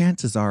suit, but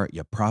chances are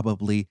you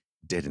probably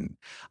didn't.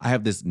 I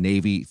have this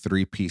navy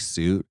 3-piece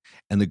suit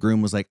and the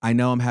groom was like, I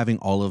know I'm having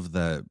all of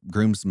the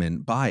groomsmen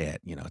buy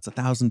it. It's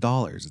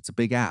 $1,000. It's a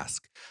big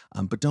ask.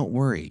 But don't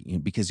worry,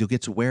 because you'll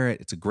get to wear it.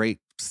 It's a great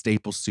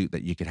staple suit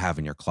that you could have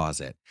in your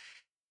closet.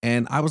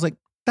 And I was like,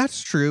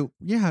 that's true.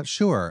 Yeah,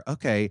 sure.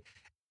 Okay.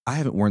 I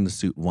haven't worn the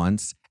suit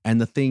once. And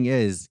the thing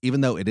is,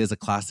 even though it is a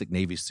classic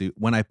navy suit,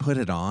 when I put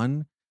it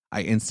on,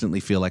 I instantly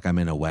feel like I'm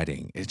in a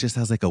wedding. It just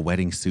has like a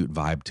wedding suit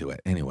vibe to it.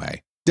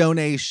 Anyway,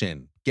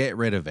 donation, get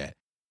rid of it.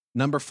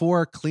 Number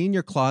 4, clean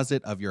your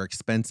closet of your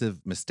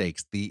expensive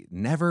mistakes. The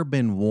never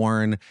been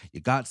worn,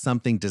 you got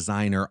something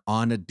designer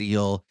on a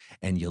deal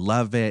and you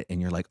love it.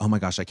 And you're like, oh my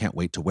gosh, I can't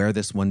wait to wear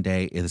this one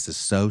day. This is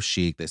so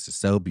chic. This is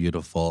so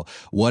beautiful.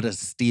 What a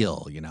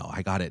steal.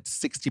 I got it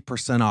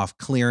 60% off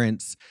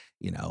clearance,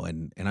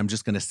 and I'm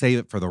just going to save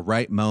it for the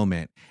right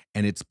moment.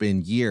 And it's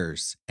been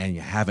years and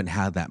you haven't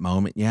had that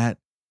moment yet.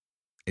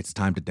 It's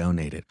time to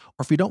donate it.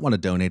 Or if you don't want to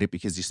donate it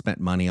because you spent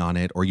money on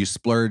it or you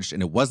splurged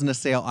and it wasn't a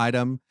sale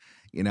item,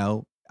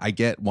 I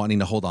get wanting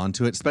to hold on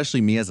to it,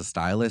 especially me as a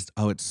stylist.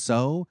 Oh, it's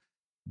so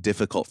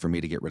difficult for me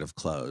to get rid of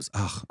clothes.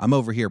 I'm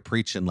over here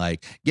preaching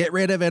like, get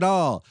rid of it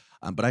all.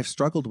 But I've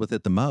struggled with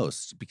it the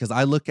most because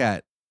I look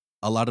at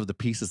a lot of the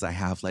pieces I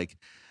have like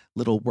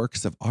little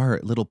works of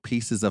art, little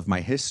pieces of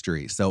my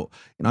history. So,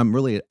 I'm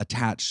really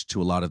attached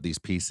to a lot of these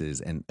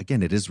pieces. And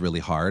again, it is really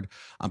hard.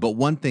 But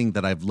one thing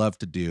that I've loved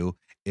to do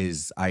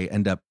is I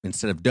end up,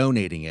 instead of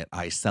donating it,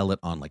 I sell it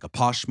on like a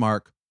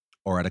Poshmark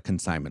or at a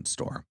consignment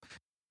store.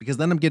 Because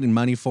then I'm getting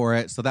money for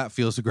it. So that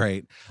feels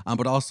great.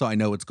 But also I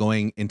know it's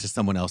going into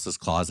someone else's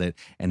closet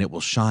and it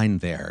will shine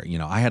there.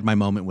 I had my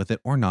moment with it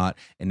or not.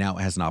 And now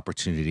it has an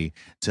opportunity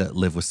to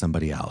live with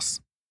somebody else.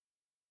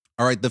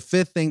 All right. The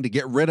 5th thing to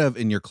get rid of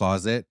in your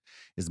closet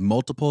is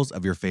multiples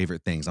of your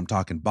favorite things. I'm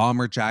talking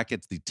bomber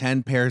jackets, the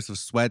 10 pairs of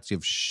sweats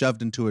you've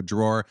shoved into a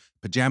drawer,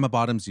 pajama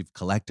bottoms you've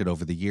collected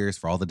over the years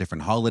for all the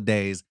different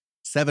holidays,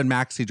 7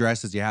 maxi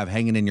dresses you have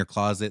hanging in your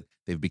closet.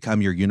 They've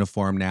become your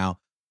uniform now.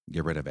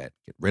 Get rid of it.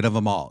 Get rid of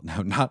them all.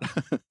 No,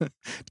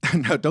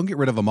 no, don't get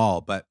rid of them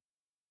all. But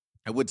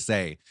I would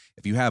say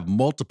if you have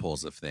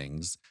multiples of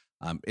things,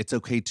 it's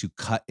okay to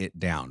cut it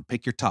down.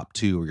 Pick your top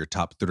 2 or your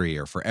top 3,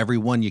 or for every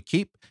one you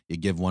keep, you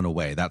give one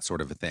away, that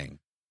sort of a thing.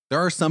 There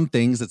are some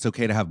things that's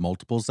okay to have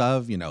multiples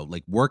of,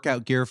 like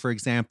workout gear, for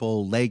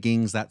example,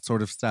 leggings, that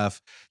sort of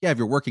stuff. Yeah, if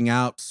you're working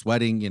out,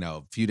 sweating,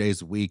 a few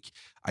days a week,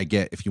 I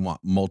get if you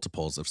want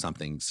multiples of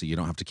something so you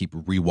don't have to keep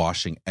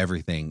rewashing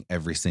everything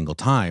every single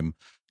time,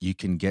 you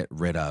can get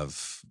rid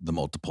of the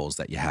multiples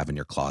that you have in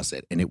your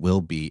closet, and it will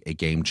be a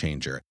game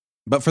changer.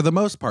 But for the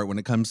most part, when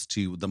it comes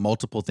to the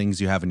multiple things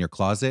you have in your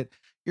closet,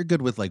 you're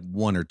good with like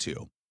 1 or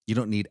 2. You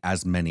don't need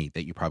as many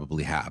that you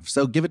probably have.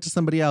 So give it to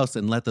somebody else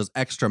and let those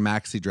extra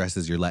maxi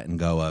dresses you're letting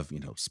go of,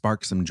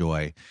 spark some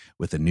joy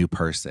with a new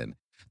person.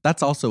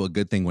 That's also a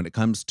good thing when it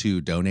comes to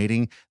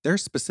donating. There are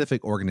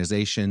specific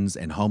organizations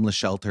and homeless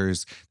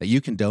shelters that you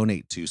can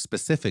donate to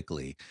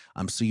specifically,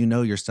 so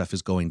your stuff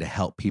is going to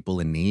help people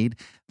in need.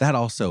 That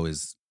also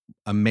is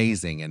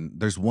amazing. And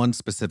there's one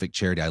specific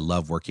charity I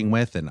love working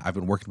with, and I've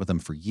been working with them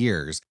for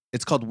years.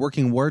 It's called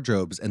Working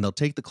Wardrobes, and they'll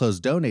take the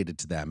clothes donated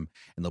to them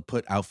and they'll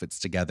put outfits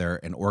together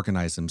and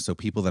organize them so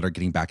people that are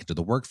getting back into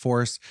the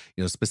workforce,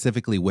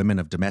 specifically women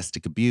of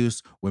domestic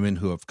abuse, women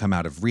who have come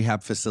out of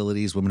rehab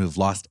facilities, women who've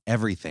lost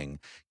everything,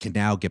 can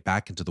now get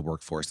back into the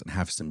workforce and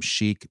have some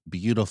chic,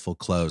 beautiful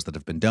clothes that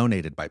have been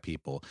donated by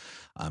people.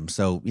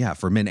 So yeah,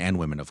 for men and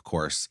women, of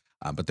course.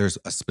 But there's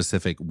a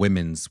specific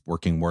women's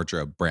working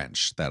wardrobe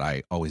branch that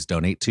I always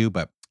donate to.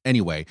 But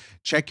anyway,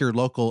 check your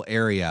local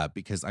area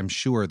because I'm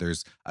sure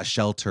there's a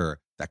shelter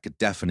that could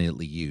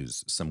definitely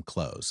use some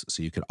clothes.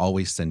 So you could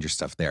always send your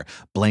stuff there.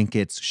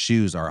 Blankets,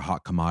 shoes are a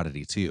hot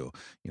commodity too.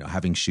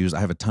 Having shoes, I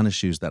have a ton of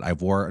shoes that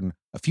I've worn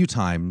a few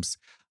times,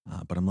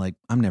 but I'm like,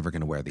 I'm never going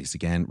to wear these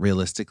again,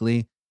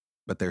 realistically.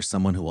 But there's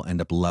someone who will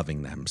end up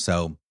loving them.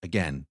 So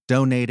again,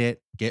 donate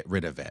it, get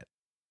rid of it.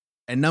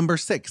 And number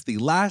 6, the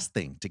last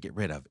thing to get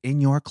rid of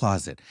in your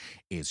closet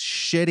is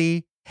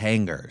shitty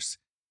hangers.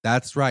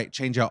 That's right.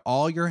 Change out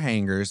all your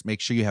hangers.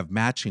 Make sure you have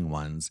matching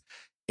ones.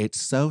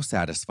 It's so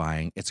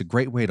satisfying. It's a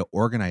great way to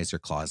organize your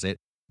closet.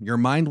 Your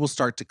mind will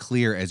start to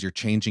clear as you're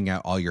changing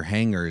out all your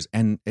hangers.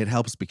 And it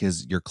helps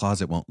because your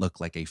closet won't look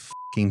like a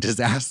fucking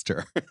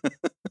disaster.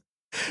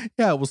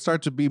 Yeah, it will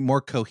start to be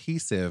more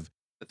cohesive.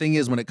 The thing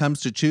is, when it comes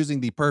to choosing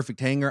the perfect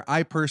hanger,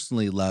 I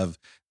personally love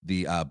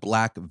the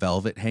black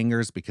velvet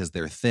hangers because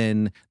they're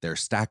thin, they're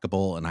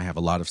stackable, and I have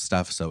a lot of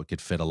stuff, so it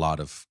could fit a lot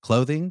of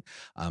clothing,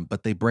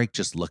 but they break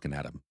just looking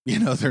at them.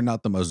 They're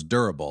not the most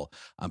durable,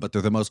 but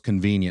they're the most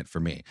convenient for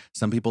me.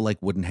 Some people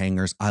like wooden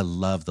hangers. I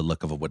love the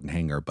look of a wooden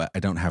hanger, but I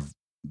don't have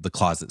the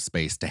closet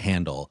space to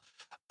handle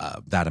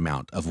that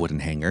amount of wooden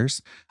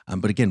hangers.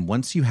 But again,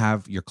 once you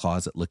have your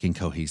closet looking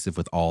cohesive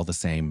with all the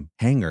same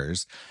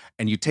hangers,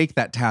 and you take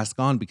that task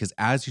on, because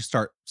as you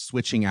start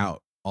switching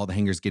out all the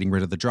hangers, getting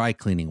rid of the dry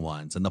cleaning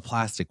ones and the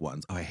plastic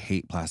ones. Oh, I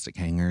hate plastic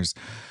hangers.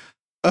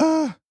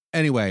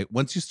 Anyway,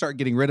 once you start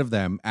getting rid of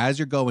them, as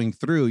you're going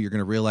through, you're going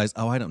to realize,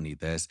 oh, I don't need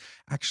this.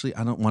 Actually,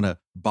 I don't want to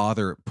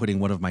bother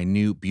putting one of my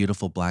new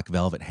beautiful black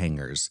velvet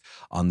hangers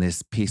on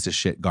this piece of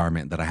shit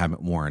garment that I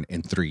haven't worn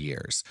in 3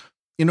 years.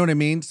 You know what I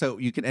mean? So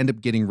you can end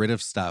up getting rid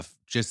of stuff,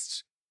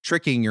 just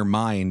tricking your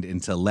mind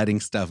into letting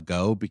stuff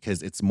go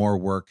because it's more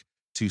work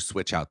to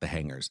switch out the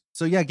hangers.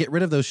 So yeah, get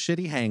rid of those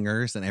shitty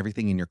hangers, and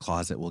everything in your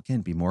closet will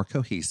again be more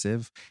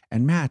cohesive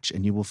and match,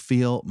 and you will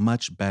feel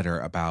much better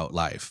about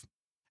life.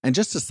 And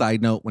just a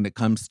side note, when it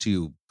comes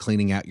to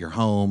cleaning out your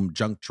home,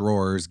 junk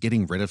drawers,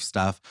 getting rid of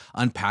stuff,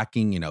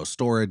 unpacking,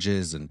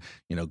 storages, and,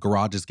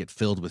 garages get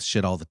filled with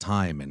shit all the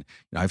time. And,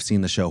 I've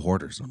seen the show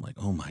Hoarders, and I'm like,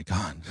 oh my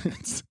God,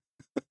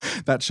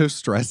 that show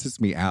stresses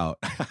me out.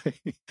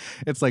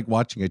 It's like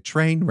watching a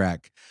train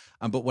wreck.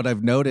 But what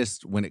I've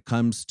noticed when it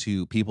comes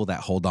to people that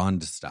hold on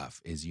to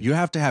stuff is you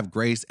have to have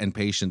grace and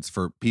patience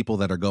for people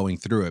that are going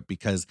through it,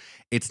 because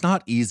it's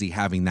not easy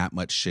having that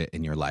much shit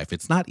in your life.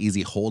 It's not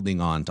easy holding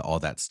on to all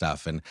that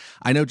stuff. And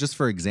I know, just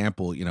for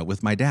example,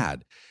 with my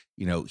dad,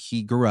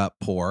 he grew up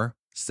poor,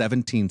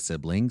 17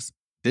 siblings,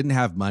 didn't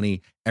have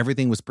money.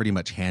 Everything was pretty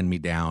much hand me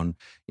down.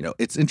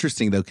 It's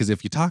interesting though, because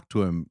if you talk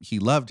to him, he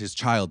loved his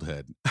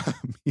childhood.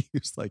 He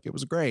was like, it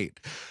was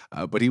great.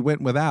 But he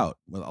went without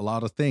a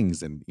lot of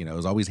things, and, it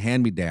was always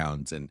hand me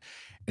downs. And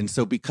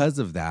so because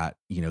of that,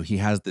 he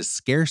has this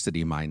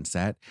scarcity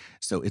mindset.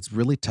 So it's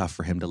really tough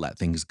for him to let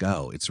things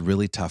go. It's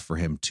really tough for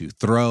him to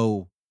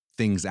throw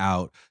things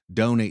out,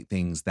 donate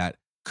things that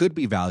could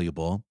be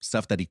valuable,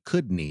 stuff that he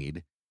could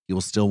need. He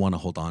will still want to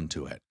hold on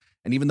to it.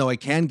 And even though I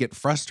can get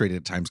frustrated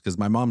at times because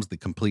my mom's the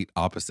complete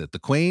opposite. The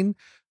queen,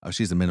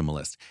 she's a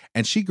minimalist.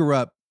 And she grew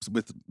up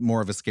with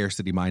more of a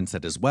scarcity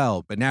mindset as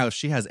well. But now if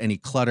she has any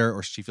clutter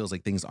or she feels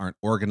like things aren't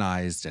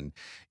organized and,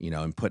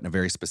 and put in a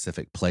very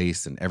specific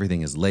place and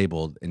everything is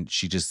labeled, and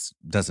she just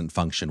doesn't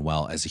function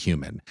well as a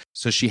human.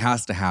 So she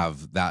has to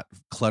have that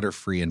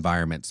clutter-free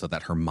environment so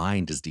that her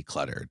mind is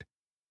decluttered.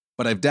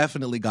 But I've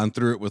definitely gone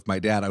through it with my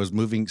dad. I was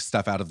moving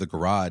stuff out of the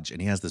garage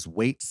and he has this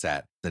weight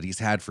set that he's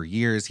had for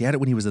years. He had it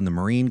when he was in the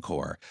Marine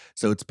Corps.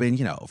 So it's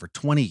been, over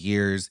 20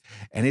 years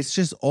and it's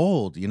just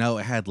old. It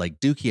had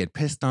like Dookie had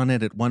pissed on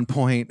it at one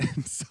point.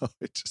 And so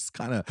it just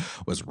kind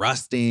of was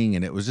rusting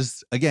and it was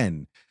just,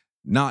 again,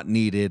 not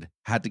needed,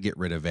 had to get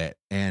rid of it.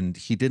 And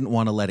he didn't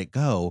want to let it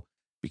go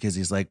because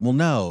he's like, well,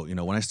 no,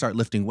 when I start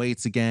lifting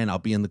weights again, I'll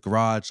be in the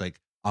garage.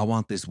 Like, I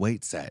want this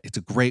weight set. It's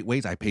a great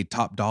weight. I paid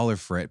top dollar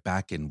for it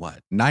back in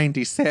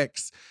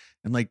 96.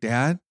 I'm like,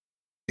 Dad,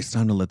 it's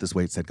time to let this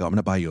weight set go. I'm going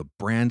to buy you a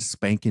brand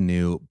spanking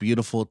new,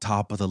 beautiful,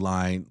 top of the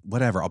line,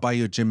 whatever. I'll buy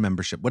you a gym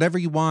membership, whatever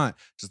you want.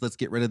 Just let's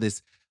get rid of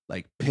this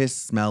like piss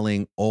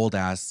smelling old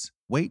ass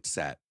weight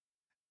set.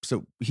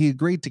 So he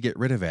agreed to get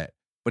rid of it.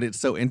 But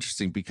it's so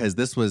interesting because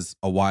this was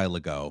a while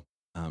ago,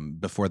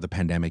 before the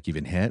pandemic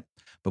even hit.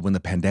 But when the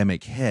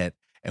pandemic hit,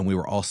 and we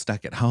were all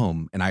stuck at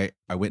home. And I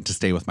went to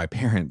stay with my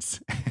parents.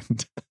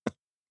 And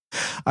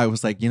I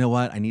was like, you know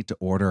what? I need to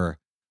order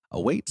a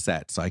weight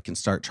set so I can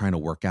start trying to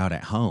work out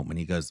at home. And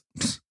he goes,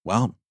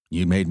 well,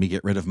 you made me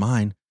get rid of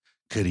mine.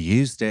 Could have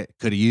used it.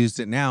 Could have used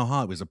it now,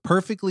 huh? It was a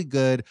perfectly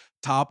good,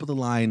 top of the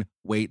line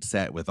weight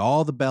set with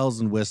all the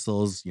bells and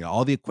whistles,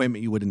 all the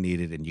equipment you would have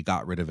needed. And you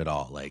got rid of it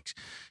all.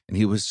 And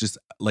he was just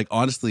like,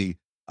 honestly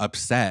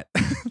upset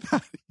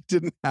that he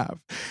didn't have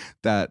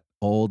that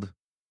old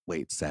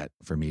weight set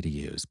for me to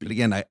use. But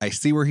again, I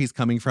see where he's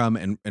coming from.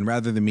 And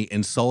rather than me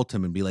insult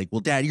him and be like,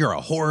 well, Dad, you're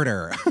a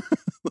hoarder.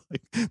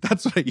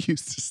 That's what I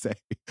used to say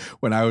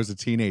when I was a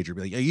teenager.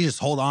 Be like, you just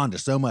hold on to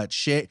so much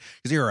shit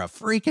because you're a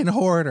freaking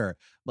hoarder.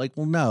 Like,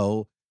 well,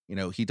 no,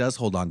 he does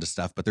hold on to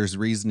stuff, but there's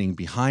reasoning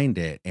behind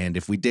it. And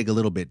if we dig a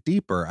little bit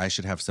deeper, I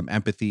should have some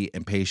empathy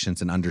and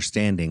patience and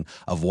understanding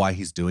of why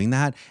he's doing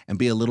that and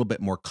be a little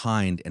bit more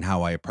kind in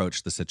how I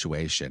approach the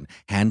situation.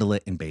 Handle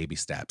it in baby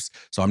steps.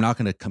 So I'm not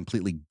going to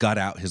completely gut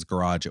out his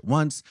garage at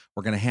once.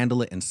 We're going to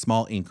handle it in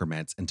small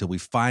increments until we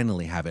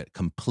finally have it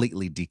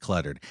completely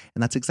decluttered.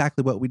 And that's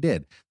exactly what we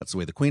did. That's the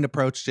way the queen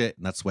approached it.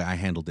 And that's the way I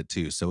handled it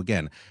too. So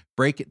again,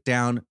 break it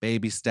down,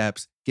 baby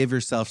steps, give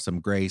yourself some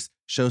grace,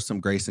 show some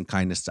grace and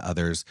kindness to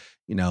others,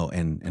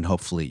 and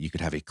hopefully you could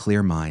have a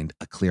clear mind,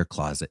 a clear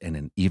closet, and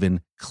an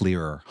even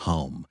clearer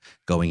home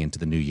going into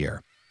the new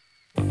year.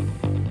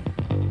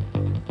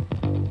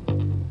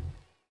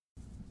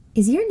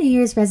 Is your New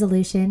Year's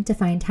resolution to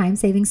find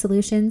time-saving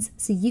solutions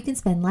so you can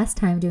spend less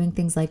time doing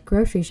things like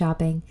grocery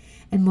shopping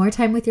and more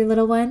time with your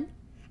little one?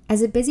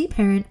 As a busy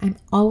parent, I'm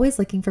always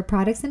looking for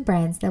products and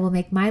brands that will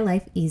make my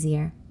life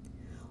easier.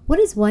 What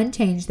is one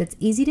change that's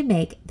easy to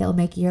make that will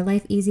make your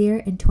life easier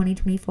in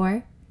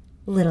 2024?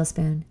 Little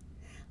Spoon.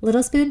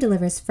 Little Spoon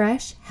delivers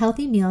fresh,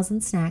 healthy meals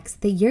and snacks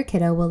that your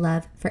kiddo will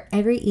love for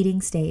every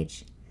eating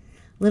stage.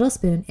 Little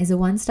Spoon is a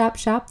one-stop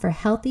shop for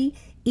healthy,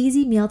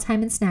 easy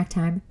mealtime and snack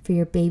time for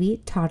your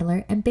baby,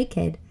 toddler, and big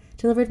kid,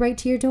 delivered right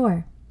to your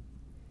door.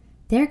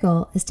 Their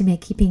goal is to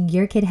make keeping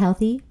your kid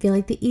healthy feel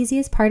like the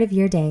easiest part of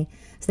your day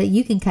so that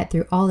you can cut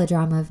through all the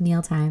drama of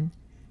mealtime.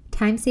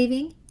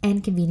 Time-saving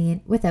and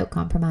convenient without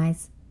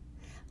compromise.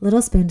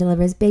 Little Spoon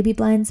delivers baby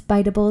blends,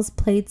 biteables,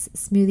 plates,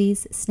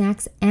 smoothies,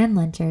 snacks, and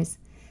lunchers.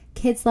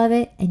 Kids love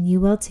it, and you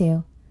will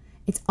too.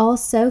 It's all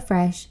so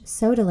fresh,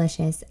 so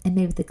delicious, and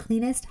made with the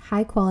cleanest,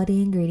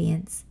 high-quality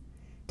ingredients.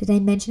 Did I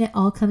mention it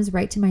all comes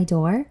right to my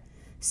door?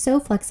 So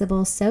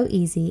flexible, so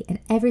easy, and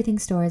everything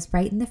stores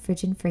right in the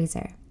fridge and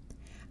freezer.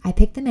 I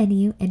pick the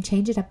menu and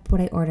change it up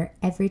what I order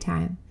every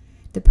time.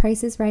 The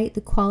price is right, the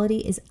quality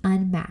is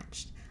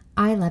unmatched.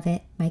 I love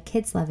it, my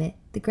kids love it,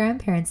 the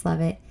grandparents love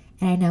it,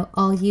 and I know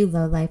all you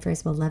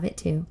low-lifers will love it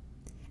too.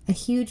 A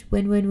huge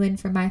win-win-win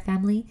for my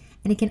family,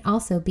 and it can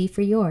also be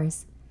for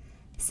yours.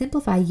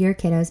 Simplify your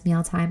kiddo's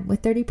mealtime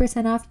with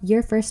 30% off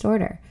your first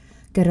order.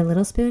 Go to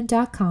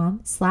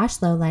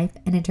littlespoon.com/lowlife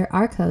and enter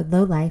our code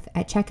LOWLIFE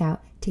at checkout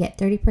to get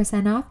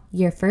 30% off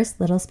your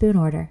first Little Spoon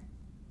order.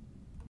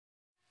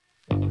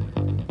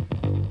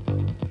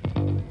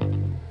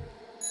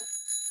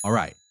 All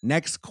right,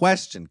 next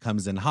question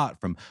comes in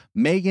hot from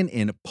Megan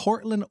in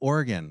Portland,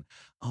 Oregon.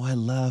 Oh, I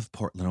love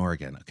Portland,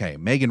 Oregon. Okay,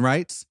 Megan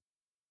writes,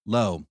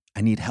 Lo,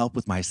 I need help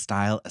with my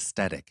style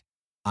aesthetic.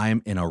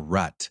 I'm in a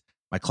rut.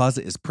 My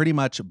closet is pretty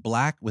much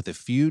black with a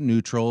few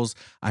neutrals.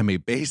 I'm a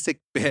basic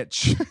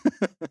bitch.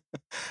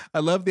 I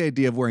love the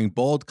idea of wearing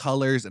bold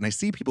colors, and I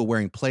see people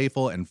wearing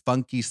playful and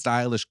funky,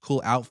 stylish,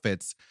 cool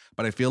outfits,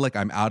 but I feel like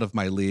I'm out of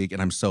my league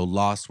and I'm so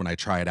lost when I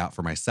try it out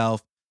for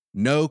myself.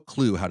 No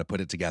clue how to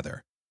put it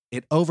together.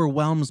 It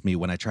overwhelms me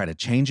when I try to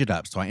change it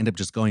up, so I end up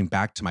just going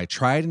back to my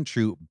tried and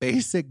true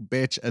basic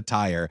bitch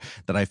attire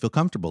that I feel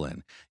comfortable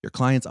in. Your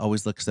clients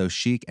always look so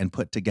chic and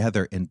put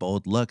together in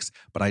bold looks,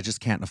 but I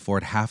just can't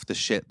afford half the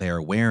shit they are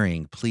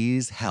wearing.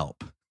 Please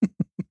help.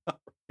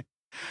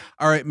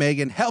 All right,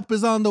 Megan, help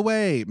is on the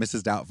way,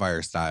 Mrs.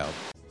 Doubtfire style.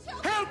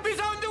 Help is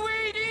on the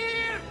way,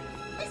 dear!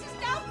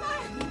 Mrs.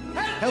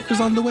 Doubtfire! Help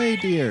is on the way,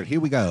 dear. Here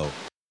we go.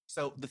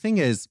 So the thing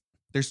is,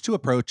 there's two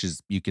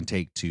approaches you can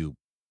take to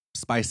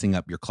spicing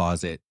up your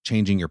closet,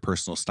 changing your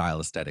personal style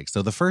aesthetic.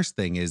 So the first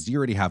thing is you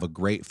already have a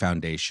great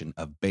foundation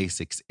of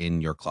basics in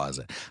your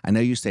closet. I know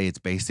you say it's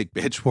basic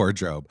bitch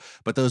wardrobe,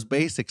 but those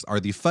basics are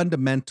the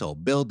fundamental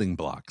building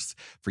blocks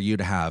for you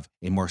to have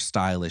a more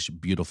stylish,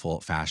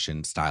 beautiful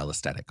fashion style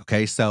aesthetic.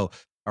 Okay. So,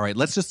 all right,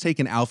 let's just take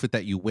an outfit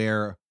that you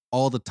wear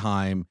all the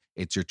time.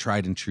 It's your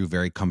tried and true,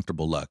 very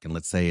comfortable look. And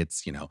let's say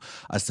it's,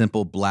 a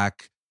simple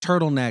black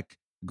turtleneck,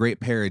 great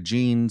pair of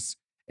jeans,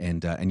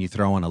 and you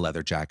throw on a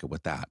leather jacket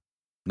with that.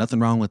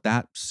 Nothing wrong with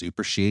that.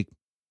 Super chic.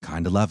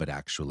 Kind of love it,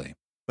 actually.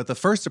 But the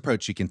first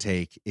approach you can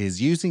take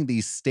is using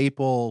these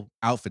staple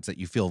outfits that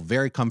you feel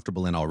very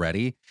comfortable in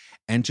already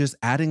and just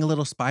adding a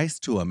little spice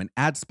to them, and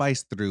add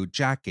spice through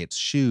jackets,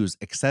 shoes,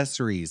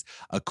 accessories,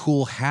 a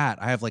cool hat.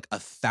 I have like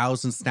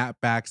 1,000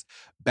 snapbacks,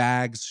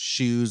 bags,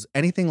 shoes,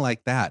 anything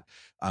like that.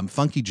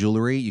 Funky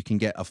jewelry. You can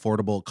get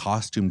affordable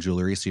costume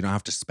jewelry so you don't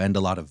have to spend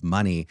a lot of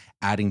money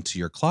adding to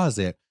your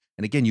closet.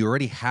 And again, you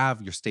already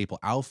have your staple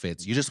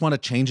outfits. You just want to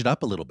change it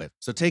up a little bit.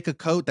 So take a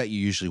coat that you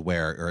usually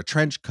wear or a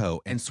trench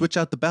coat and switch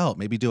out the belt.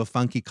 Maybe do a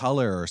funky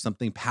color or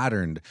something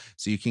patterned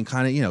so you can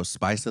kind of,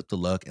 spice up the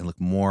look and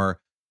look more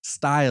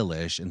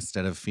stylish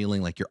instead of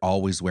feeling like you're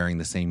always wearing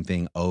the same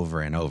thing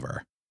over and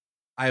over.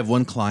 I have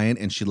one client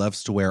and she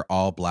loves to wear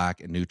all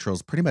black and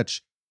neutrals pretty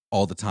much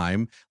all the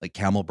time, like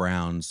camel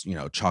browns,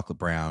 chocolate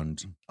brown,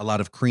 a lot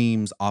of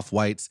creams,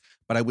 off-whites.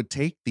 But I would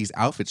take these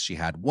outfits she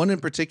had. One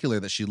in particular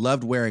that she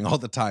loved wearing all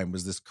the time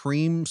was this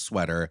cream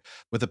sweater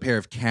with a pair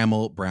of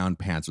camel brown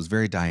pants. It was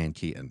very Diane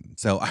Keaton.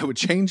 So I would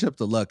change up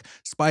the look,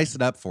 spice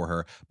it up for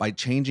her by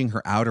changing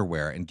her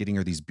outerwear and getting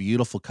her these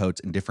beautiful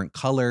coats in different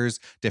colors,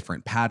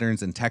 different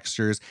patterns and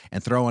textures,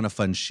 and throw on a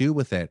fun shoe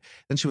with it.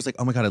 Then she was like,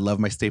 oh my God, I love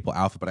my staple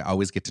outfit, but I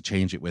always get to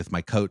change it with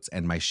my coats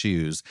and my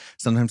shoes.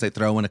 Sometimes I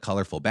throw in a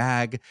colorful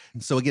bag.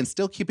 So again,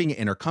 still keeping it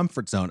in her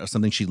comfort zone of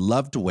something she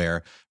loved to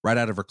wear right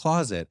out of her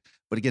closet.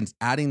 But again,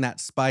 adding that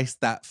spice,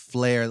 that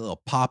flair,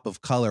 little pop of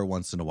color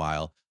once in a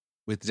while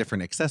with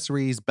different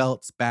accessories,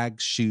 belts,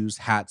 bags, shoes,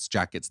 hats,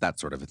 jackets, that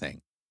sort of a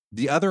thing.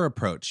 The other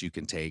approach you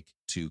can take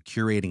to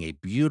curating a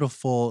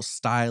beautiful,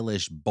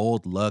 stylish,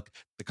 bold look,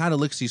 the kind of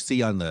looks you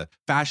see on the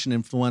fashion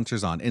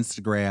influencers on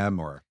Instagram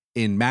or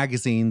in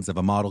magazines of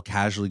a model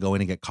casually going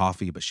to get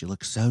coffee, but she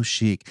looks so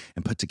chic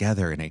and put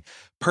together in a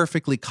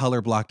perfectly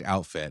color-blocked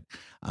outfit.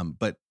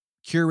 But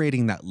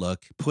curating that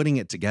look, putting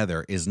it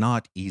together is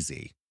not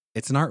easy.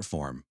 It's an art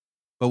form.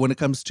 But when it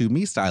comes to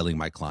me styling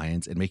my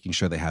clients and making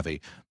sure they have a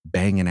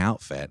banging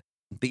outfit,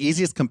 the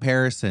easiest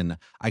comparison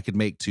I could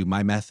make to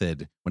my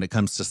method when it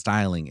comes to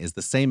styling is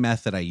the same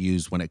method I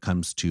use when it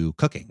comes to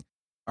cooking.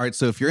 All right,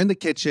 so if you're in the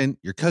kitchen,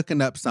 you're cooking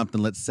up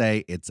something, let's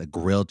say it's a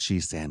grilled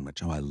cheese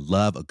sandwich. Oh, I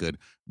love a good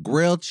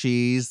grilled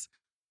cheese.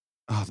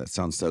 Oh, that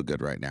sounds so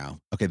good right now.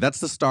 Okay, that's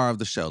the star of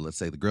the show. Let's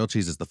say the grilled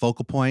cheese is the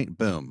focal point.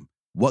 Boom.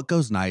 What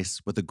goes nice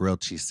with a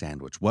grilled cheese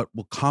sandwich? What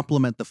will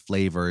complement the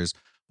flavors?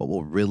 What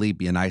will really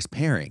be a nice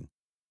pairing?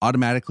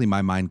 Automatically,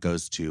 my mind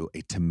goes to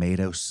a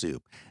tomato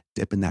soup.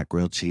 Dipping that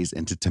grilled cheese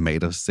into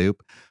tomato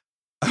soup.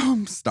 Oh,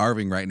 I'm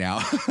starving right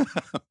now.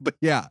 But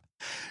yeah,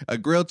 a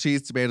grilled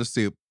cheese tomato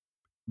soup,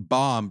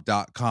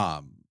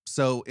 bomb.com.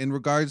 So in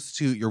regards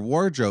to your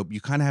wardrobe,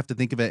 you kind of have to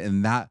think of it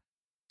in that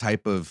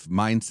type of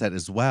mindset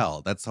as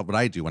well. That's what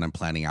I do when I'm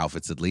planning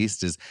outfits, at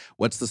least, is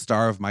what's the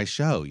star of my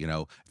show?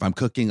 If I'm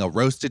cooking a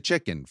roasted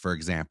chicken, for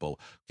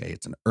example, okay,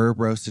 it's an herb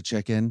roasted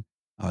chicken.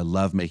 I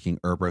love making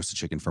herb roasted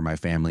chicken for my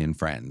family and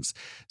friends.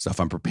 So if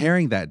I'm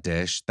preparing that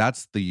dish,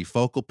 that's the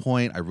focal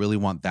point. I really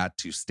want that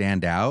to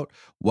stand out.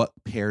 What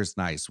pairs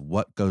nice?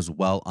 What goes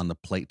well on the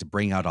plate to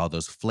bring out all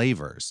those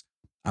flavors?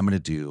 I'm going to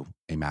do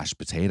a mashed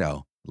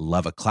potato.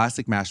 Love a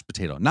classic mashed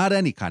potato. Not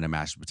any kind of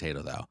mashed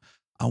potato, though.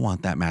 I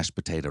want that mashed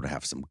potato to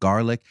have some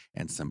garlic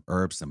and some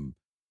herbs, some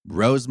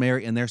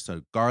rosemary in there.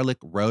 So garlic,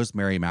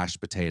 rosemary,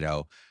 mashed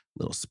potato,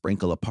 little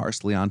sprinkle of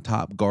parsley on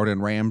top,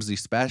 Gordon Ramsay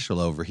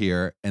special over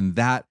here. And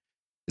that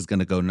is going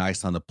to go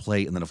nice on the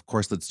plate. And then, of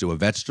course, let's do a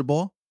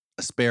vegetable,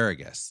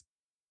 asparagus.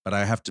 But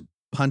I have to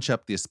punch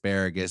up the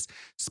asparagus,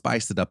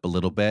 spice it up a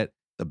little bit.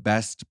 The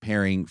best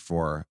pairing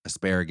for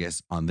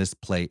asparagus on this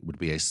plate would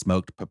be a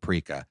smoked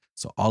paprika.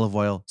 So olive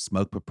oil,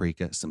 smoked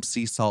paprika, some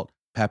sea salt,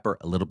 pepper,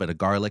 a little bit of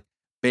garlic.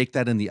 Bake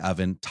that in the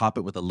oven, top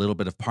it with a little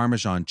bit of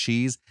Parmesan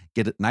cheese,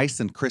 get it nice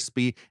and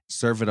crispy,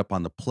 serve it up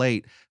on the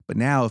plate. But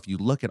now if you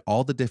look at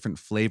all the different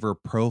flavor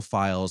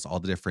profiles, all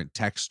the different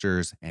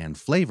textures and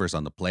flavors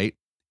on the plate,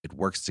 it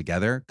works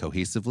together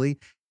cohesively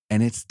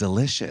and it's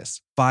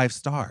delicious. 5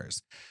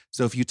 stars.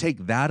 So if you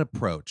take that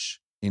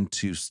approach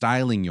into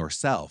styling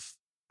yourself,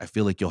 I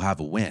feel like you'll have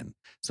a win.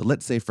 So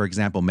let's say, for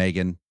example,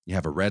 Megan, you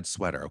have a red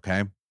sweater,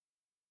 okay?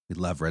 We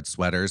love red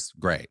sweaters.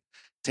 Great.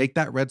 Take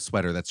that red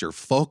sweater, that's your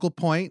focal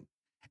point,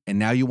 and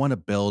now you want to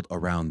build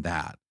around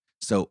that.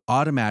 So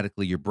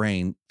automatically your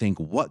brain think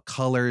what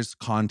colors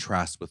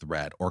contrast with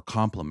red or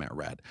complement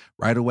red.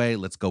 Right away,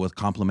 let's go with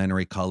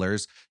complementary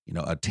colors.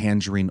 A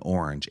tangerine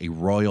orange, a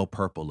royal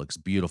purple looks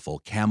beautiful.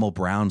 Camel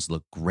browns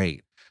look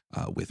great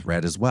with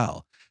red as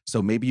well.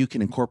 So maybe you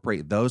can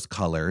incorporate those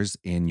colors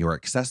in your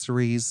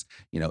accessories,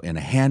 in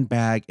a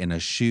handbag, in a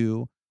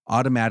shoe.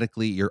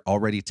 Automatically, you're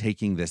already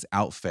taking this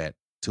outfit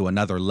to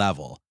another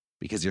level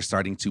because you're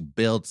starting to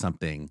build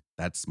something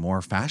that's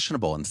more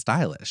fashionable and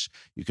stylish.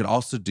 You could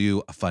also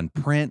do a fun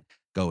print,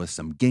 go with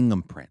some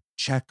gingham print,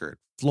 checkered,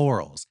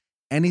 florals.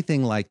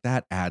 Anything like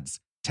that adds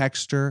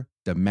texture,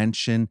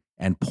 dimension,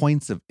 and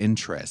points of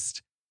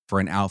interest for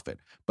an outfit.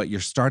 But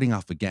you're starting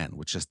off again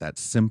with just that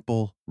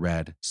simple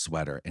red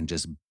sweater and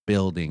just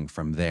building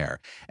from there.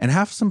 And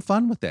have some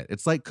fun with it.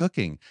 It's like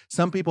cooking.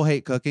 Some people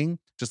hate cooking,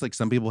 just like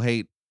some people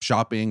hate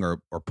shopping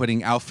or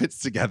putting outfits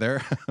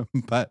together,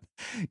 but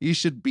you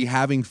should be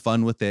having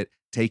fun with it,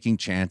 taking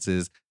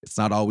chances. It's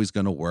not always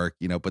going to work,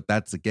 but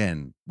that's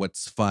again,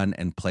 what's fun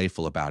and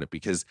playful about it,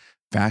 because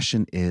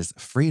fashion is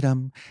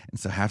freedom. And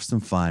so have some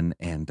fun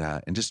and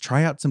just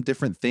try out some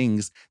different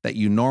things that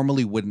you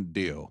normally wouldn't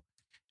do.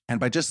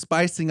 And by just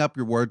spicing up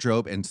your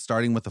wardrobe and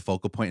starting with a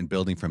focal point and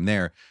building from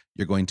there,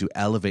 you're going to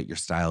elevate your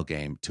style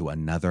game to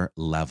another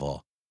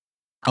level.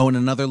 Oh, and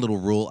another little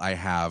rule I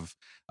have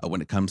when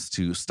it comes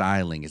to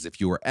styling is if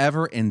you are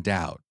ever in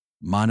doubt,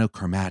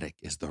 monochromatic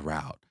is the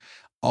route.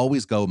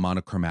 Always go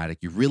monochromatic.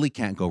 You really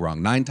can't go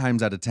wrong. 9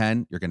 times out of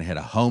 10, you're going to hit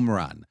a home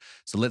run.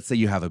 So let's say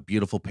you have a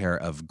beautiful pair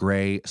of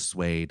gray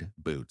suede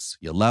boots.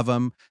 You love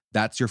them.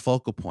 That's your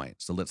focal point.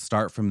 So let's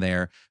start from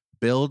there.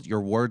 Build your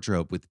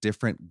wardrobe with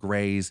different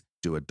grays.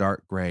 Do a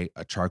dark gray,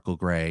 a charcoal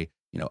gray,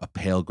 a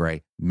pale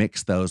gray.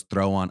 Mix those,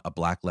 throw on a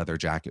black leather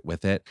jacket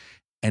with it.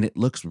 And it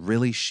looks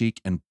really chic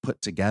and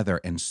put together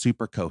and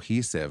super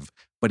cohesive.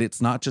 But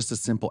it's not just a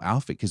simple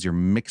outfit because you're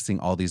mixing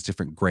all these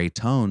different gray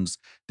tones.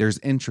 There's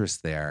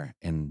interest there,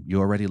 and you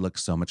already look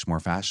so much more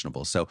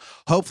fashionable. So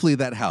hopefully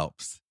that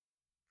helps.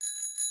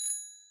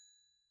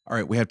 All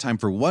right, we have time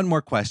for one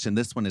more question.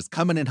 This one is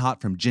coming in hot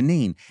from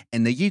Janine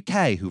in the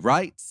UK, who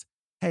writes,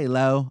 "Hey,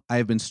 Lo, I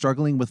have been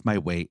struggling with my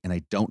weight and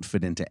I don't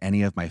fit into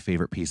any of my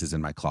favorite pieces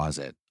in my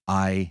closet.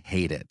 I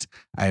hate it.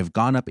 I have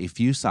gone up a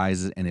few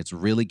sizes and it's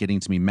really getting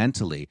to me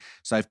mentally.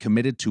 So I've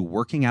committed to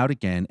working out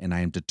again and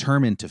I am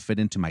determined to fit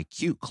into my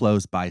cute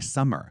clothes by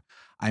summer.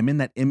 I'm in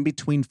that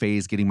in-between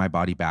phase getting my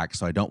body back,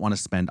 so I don't want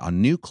to spend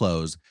on new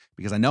clothes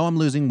because I know I'm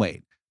losing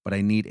weight, but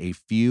I need a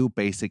few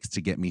basics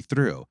to get me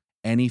through.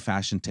 Any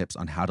fashion tips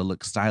on how to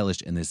look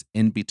stylish in this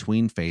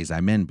in-between phase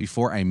I'm in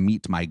before I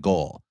meet my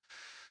goal?"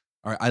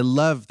 All right, I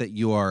love that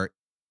you are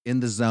in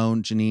the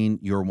zone, Janine.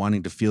 You're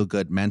wanting to feel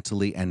good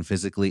mentally and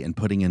physically and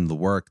putting in the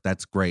work.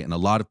 That's great. And a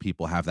lot of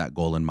people have that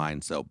goal in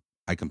mind. So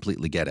I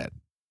completely get it.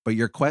 But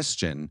your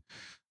question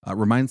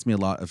reminds me a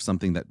lot of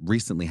something that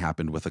recently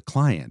happened with a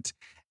client.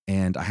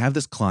 And I have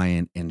this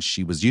client and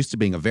she was used to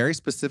being a very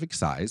specific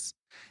size.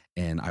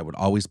 And I would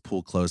always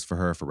pull clothes for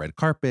her for red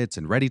carpets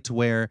and ready to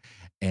wear.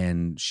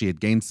 And she had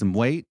gained some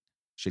weight.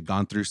 She had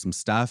gone through some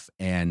stuff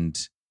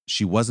and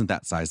she wasn't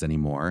that size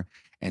anymore.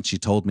 And she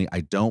told me,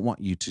 "I don't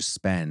want you to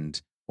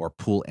spend or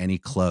pull any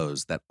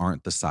clothes that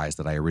aren't the size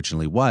that I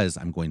originally was.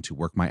 I'm going to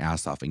work my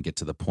ass off and get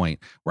to the point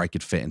where I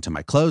could fit into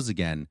my clothes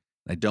again.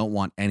 I don't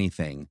want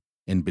anything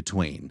in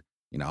between.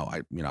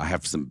 I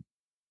have some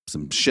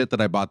shit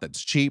that I bought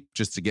that's cheap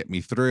just to get me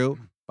through,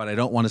 but I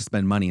don't want to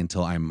spend money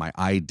until I'm my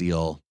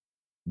ideal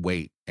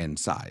weight and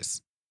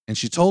size." And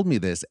she told me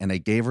this, and I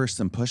gave her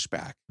some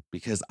pushback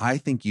because I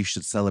think you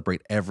should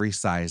celebrate every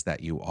size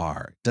that you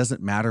are. It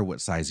doesn't matter what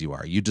size you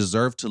are. You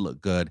deserve to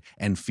look good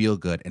and feel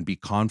good and be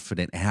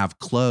confident and have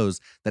clothes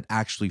that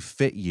actually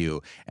fit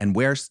you and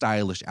wear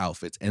stylish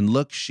outfits and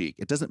look chic.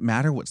 It doesn't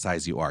matter what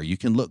size you are. You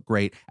can look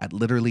great at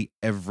literally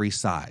every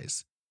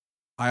size.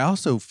 I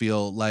also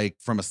feel like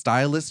from a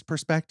stylist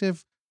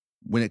perspective,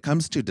 when it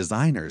comes to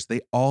designers,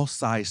 they all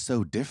size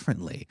so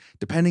differently,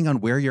 depending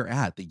on where you're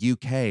at, the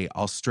UK,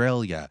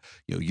 Australia,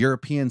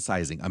 European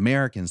sizing,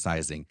 American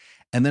sizing.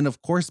 And then,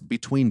 of course,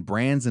 between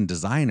brands and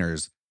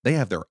designers, they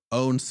have their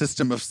own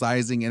system of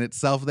sizing in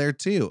itself there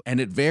too. And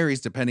it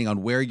varies depending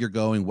on where you're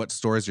going, what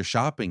stores you're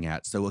shopping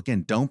at. So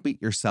again, don't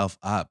beat yourself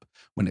up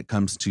when it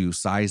comes to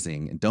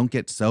sizing and don't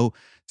get so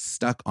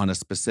stuck on a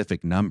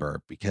specific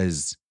number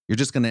because you're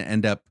just going to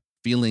end up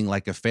feeling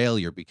like a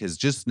failure, because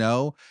just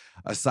know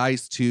a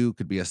size 2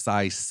 could be a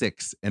size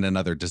 6 in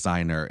another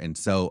designer. And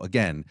so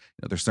again,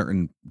 there's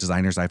certain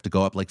designers I have to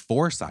go up like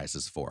 4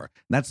 sizes for.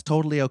 And that's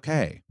totally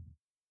okay.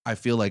 I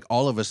feel like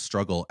all of us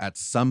struggle at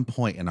some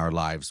point in our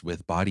lives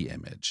with body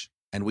image,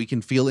 and we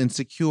can feel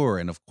insecure.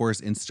 And of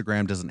course,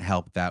 Instagram doesn't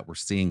help that. We're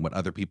seeing what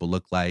other people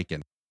look like.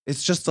 And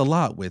it's just a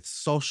lot with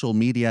social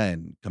media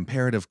and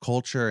comparative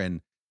culture.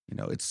 And,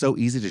 it's so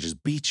easy to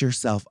just beat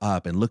yourself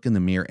up and look in the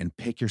mirror and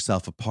pick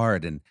yourself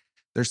apart. And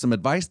there's some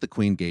advice the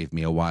Queen gave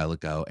me a while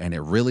ago, and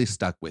it really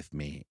stuck with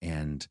me.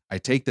 And I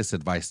take this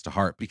advice to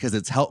heart because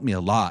it's helped me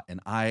a lot. And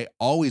I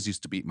always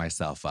used to beat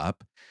myself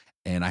up,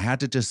 and I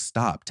had to just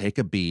stop, take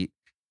a beat.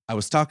 I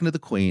was talking to the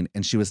Queen,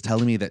 and she was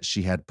telling me that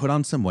she had put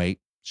on some weight.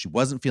 She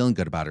wasn't feeling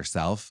good about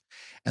herself.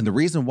 And the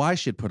reason why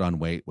she had put on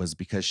weight was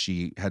because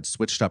she had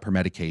switched up her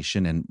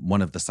medication, and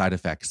one of the side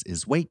effects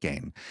is weight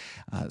gain.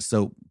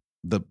 So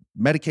the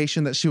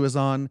medication that she was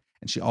on,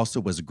 and she also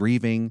was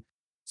grieving.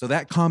 So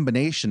that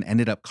combination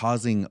ended up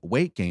causing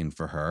weight gain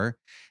for her.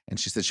 And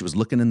she said she was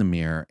looking in the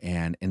mirror,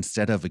 and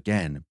instead of,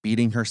 again,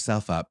 beating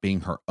herself up,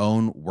 being her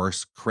own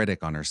worst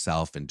critic on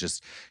herself and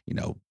just,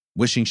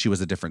 wishing she was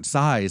a different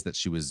size that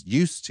she was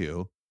used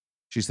to,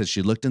 she said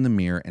she looked in the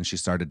mirror and she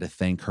started to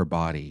thank her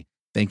body,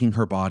 thanking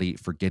her body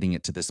for getting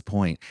it to this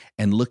point,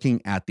 and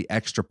looking at the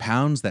extra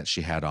pounds that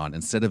she had on.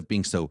 Instead of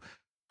being so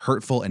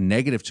hurtful and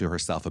negative to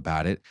herself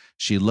about it,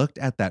 she looked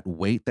at that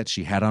weight that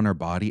she had on her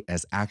body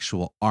as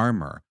actual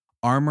armor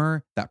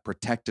that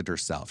protected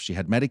herself. She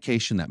had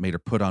medication that made her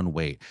put on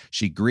weight.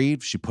 She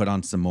grieved, she put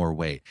on some more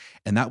weight.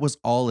 And that was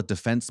all a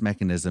defense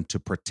mechanism to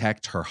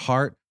protect her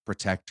heart,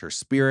 protect her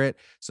spirit,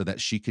 so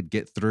that she could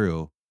get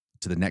through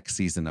to the next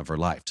season of her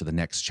life, to the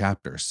next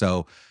chapter.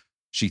 So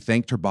she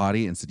thanked her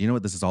body and said, you know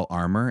what, this is all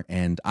armor.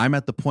 And I'm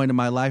at the point in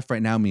my life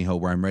right now, Mijo,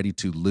 where I'm ready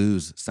to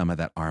lose some of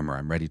that armor.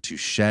 I'm ready to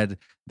shed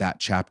that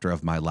chapter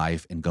of my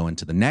life and go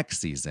into the next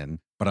season.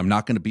 But I'm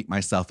not going to beat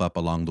myself up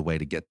along the way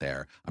to get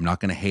there. I'm not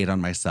going to hate on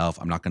myself.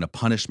 I'm not going to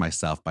punish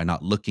myself by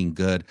not looking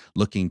good,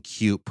 looking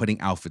cute, putting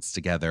outfits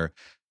together.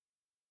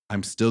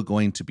 I'm still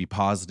going to be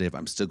positive.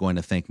 I'm still going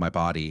to thank my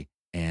body,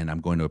 and I'm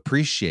going to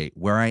appreciate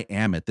where I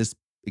am at this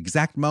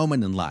exact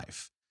moment in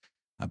life.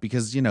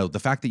 Because, the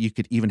fact that you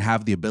could even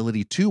have the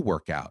ability to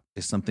work out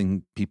is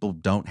something people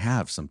don't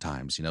have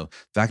sometimes. The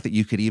fact that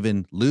you could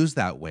even lose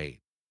that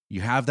weight, you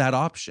have that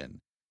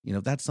option.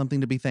 That's something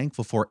to be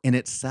thankful for in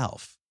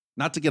itself.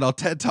 Not to get all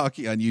TED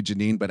Talky on you,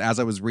 Janine, but as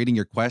I was reading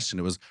your question,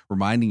 it was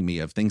reminding me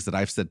of things that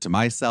I've said to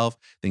myself,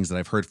 things that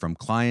I've heard from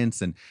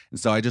clients. And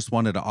so I just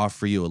wanted to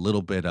offer you a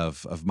little bit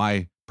of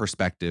my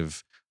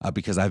perspective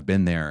because I've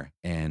been there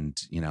and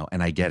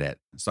I get it.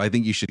 So I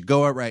think you should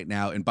go out right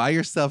now and buy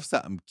yourself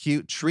something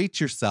cute, treat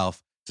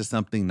yourself to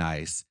something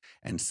nice,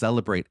 and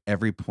celebrate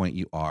every point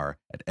you are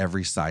at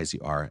every size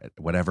you are at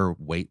whatever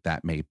weight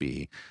that may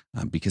be,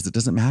 because it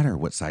doesn't matter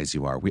what size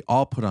you are. We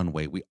all put on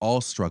weight. We all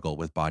struggle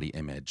with body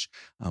image,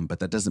 but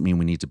that doesn't mean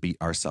we need to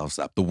beat ourselves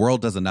up. The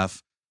world does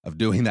enough of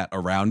doing that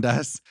around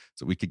us,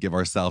 so we could give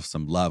ourselves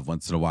some love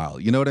once in a while.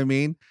 You know what I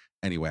mean?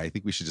 Anyway, I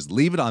think we should just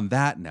leave it on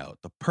that note,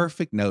 the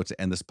perfect note to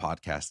end this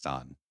podcast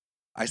on.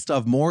 I still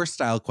have more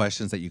style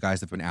questions that you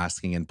guys have been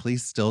asking, and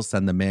please still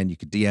send them in. You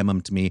could DM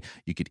them to me,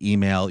 you could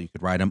email, you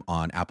could write them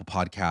on Apple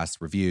Podcasts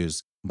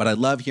reviews. But I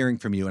love hearing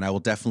from you, and I will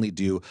definitely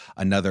do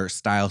another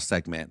style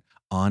segment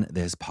on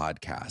this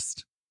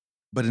podcast.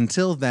 But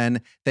until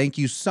then, thank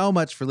you so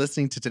much for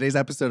listening to today's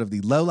episode of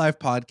the Low Life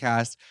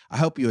Podcast. I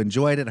hope you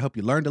enjoyed it. I hope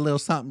you learned a little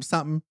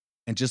something,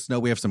 and just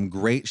know we have some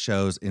great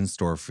shows in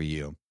store for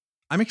you.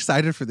 I'm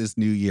excited for this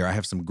new year. I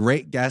have some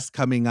great guests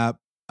coming up,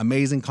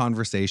 amazing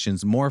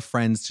conversations, more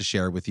friends to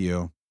share with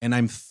you. And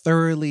I'm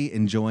thoroughly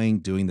enjoying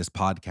doing this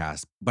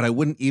podcast, but I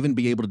wouldn't even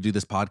be able to do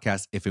this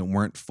podcast if it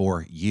weren't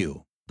for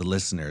you, the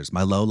listeners,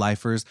 my low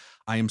lifers.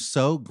 I am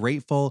so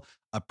grateful,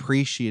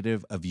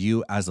 appreciative of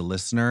you as a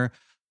listener.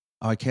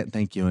 Oh, I can't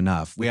thank you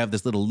enough. We have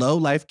this little low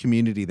life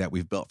community that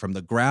we've built from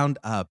the ground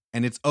up,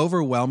 and it's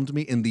overwhelmed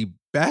me in the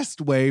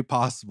best way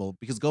possible,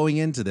 because going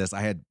into this,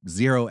 I had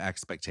zero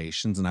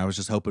expectations and I was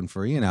just hoping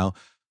for,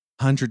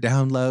 100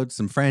 downloads,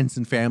 some friends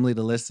and family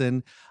to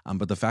listen.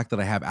 But the fact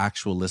that I have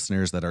actual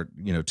listeners that are,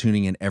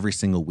 tuning in every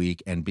single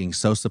week and being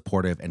so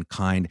supportive and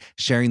kind,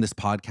 sharing this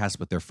podcast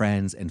with their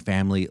friends and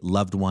family,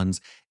 loved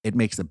ones, it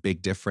makes a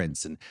big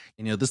difference. And,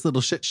 this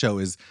little shit show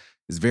is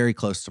very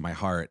close to my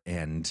heart.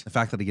 And the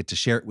fact that I get to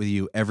share it with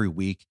you every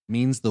week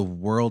means the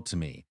world to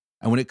me.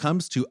 And when it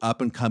comes to up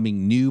and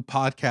coming new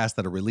podcasts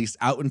that are released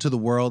out into the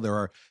world, there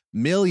are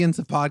millions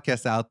of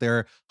podcasts out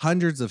there,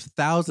 hundreds of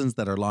thousands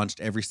that are launched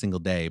every single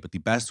day. But the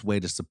best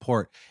way to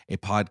support a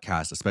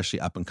podcast,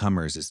 especially up and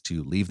comers, is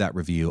to leave that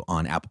review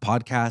on Apple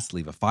Podcasts,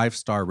 leave a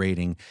 5-star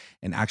rating,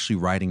 and actually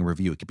writing a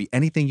review. It could be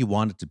anything you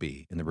want it to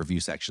be in the review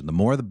section. The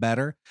more, the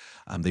better.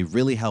 They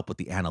really help with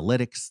the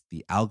analytics,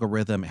 the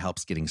algorithm. It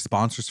helps getting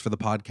sponsors for the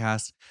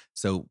podcast.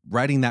 So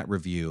writing that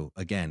review,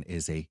 again,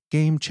 is a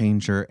game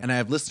changer. And I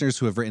have listeners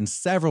who have written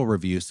several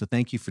reviews, so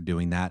thank you for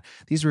doing that.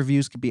 These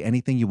reviews could be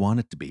anything you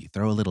want it to be.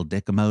 Throw a little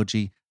dick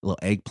emoji, a little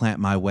eggplant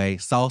my way,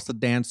 salsa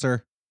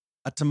dancer,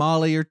 a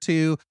tamale or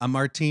two, a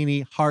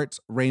martini, hearts,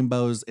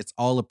 rainbows. It's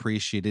all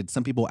appreciated.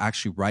 Some people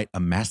actually write a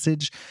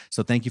message.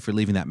 So thank you for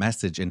leaving that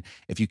message. And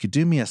if you could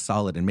do me a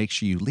solid and make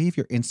sure you leave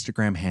your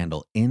Instagram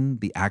handle in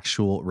the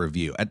actual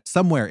review,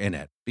 somewhere in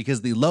it,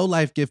 because the Low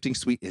Life Gifting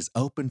Suite is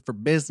open for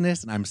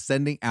business, and I'm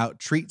sending out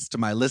treats to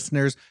my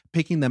listeners,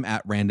 picking them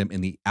at random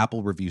in the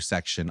Apple review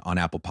section on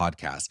Apple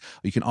Podcasts.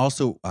 You can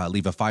also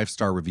leave a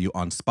 5-star review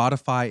on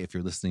Spotify if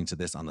you're listening to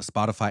this on the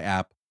Spotify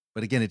app.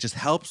 But again, it just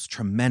helps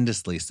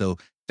tremendously. So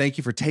thank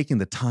you for taking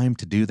the time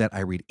to do that. I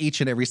read each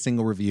and every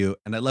single review,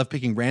 and I love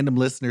picking random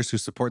listeners who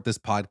support this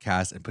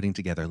podcast and putting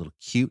together a little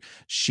cute,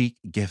 chic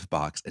gift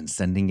box and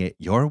sending it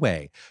your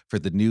way for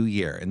the new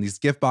year. And these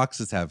gift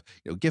boxes have,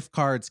 gift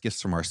cards,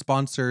 gifts from our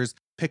sponsors,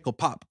 pickle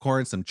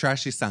popcorn, some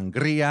trashy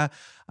sangria.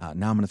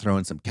 Now I'm going to throw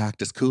in some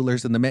cactus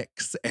coolers in the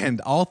mix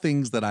and all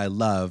things that I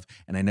love.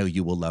 And I know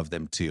you will love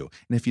them too.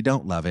 And if you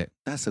don't love it,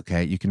 that's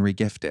okay. You can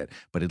regift it.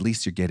 But at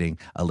least you're getting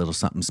a little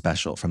something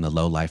special from the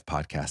Low Life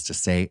podcast to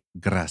say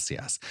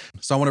gracias.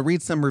 So I want to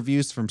read some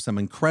reviews from some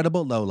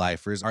incredible low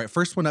lifers. All right,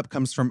 first one up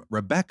comes from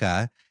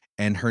Rebecca.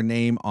 And her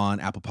name on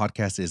Apple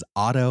Podcasts is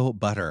Otto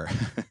Butter,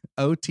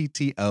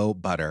 OTTO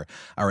Butter.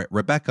 All right,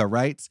 Rebecca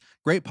writes,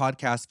 great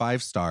podcast,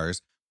 5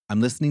 stars. I'm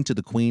listening to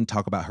the Queen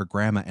talk about her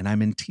grandma and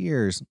I'm in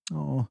tears.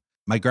 Oh,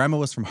 my grandma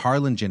was from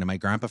Harlingen and my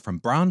grandpa from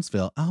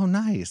Brownsville. Oh,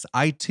 nice.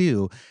 I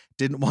too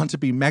didn't want to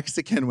be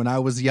Mexican when I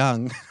was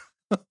young.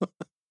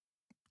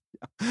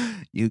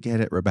 You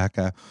get it,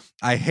 Rebecca.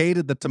 I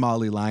hated the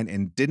tamale line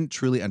and didn't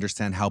truly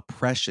understand how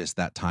precious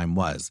that time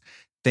was.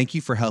 Thank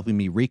you for helping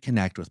me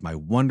reconnect with my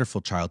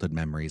wonderful childhood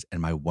memories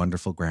and my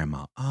wonderful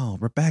grandma. Oh,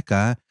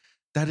 Rebecca,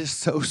 that is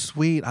so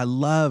sweet. I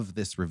love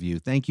this review.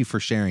 Thank you for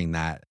sharing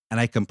that. And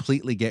I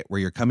completely get where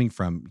you're coming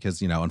from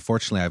because,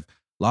 unfortunately, I've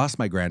lost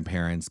my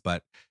grandparents,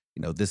 but,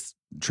 this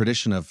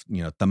tradition of,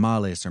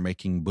 tamales or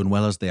making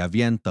buñuelos de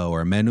aviento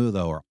or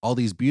menudo or all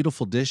these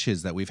beautiful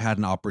dishes that we've had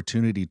an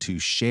opportunity to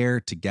share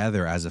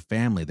together as a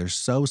family. They're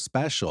so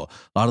special.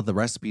 A lot of the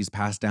recipes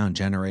passed down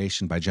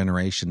generation by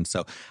generation.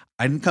 So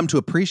I didn't come to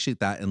appreciate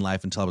that in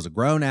life until I was a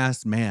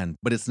grown-ass man,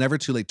 but it's never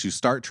too late to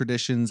start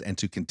traditions and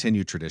to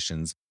continue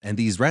traditions. And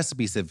these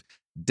recipes have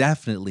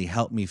definitely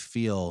helped me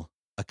feel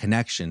a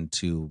connection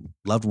to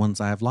loved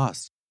ones I have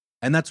lost.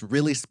 And that's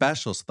really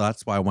special. So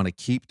that's why I want to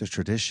keep the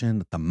tradition,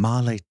 the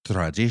tamale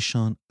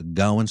tradition,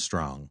 going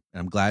strong.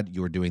 And I'm glad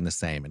you are doing the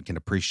same and can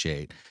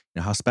appreciate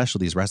how special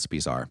these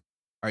recipes are.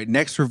 All right,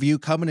 next review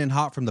coming in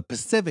hot from the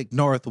Pacific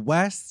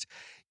Northwest.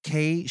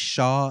 K.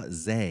 Shaw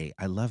Zay.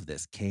 I love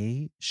this.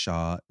 K.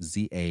 Shaw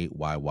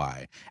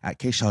Zayy. At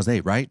K. Shaw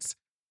Zay writes,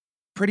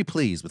 pretty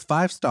pleased with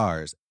 5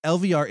 stars.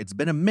 LVR, it's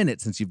been a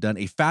minute since you've done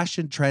a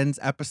fashion trends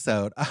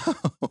episode.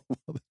 Oh,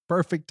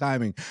 perfect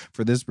timing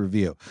for this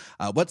review.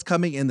 What's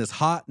coming in this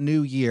hot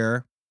new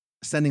year?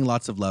 Sending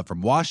lots of love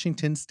from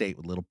Washington State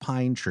with a little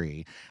pine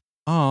tree.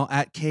 Oh,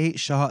 at K.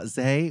 Shaw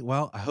Zay.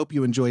 Well, I hope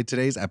you enjoyed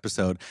today's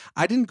episode.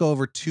 I didn't go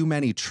over too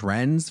many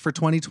trends for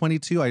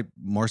 2022. I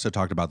more so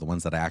talked about the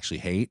ones that I actually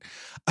hate.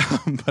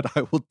 But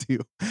I will do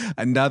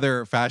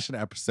another fashion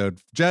episode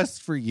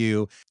just for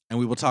you. And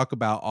we will talk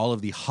about all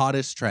of the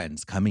hottest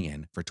trends coming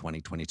in for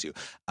 2022,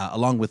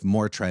 along with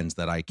more trends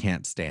that I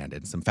can't stand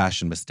and some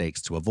fashion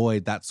mistakes to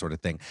avoid, that sort of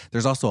thing.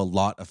 There's also a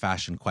lot of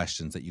fashion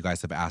questions that you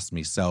guys have asked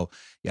me. So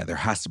yeah, there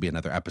has to be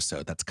another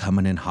episode that's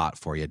coming in hot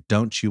for you.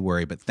 Don't you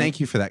worry, but thank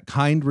you for that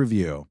kind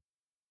review.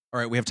 All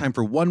right, we have time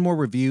for one more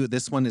review.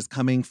 This one is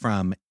coming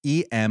from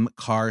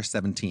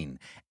EMCar17.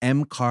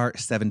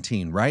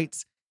 MCar17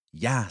 writes,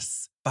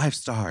 yes, 5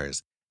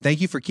 stars. Thank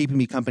you for keeping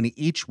me company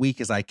each week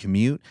as I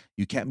commute.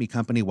 You kept me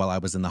company while I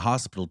was in the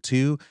hospital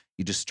too.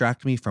 You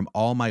distract me from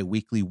all my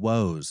weekly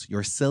woes.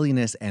 Your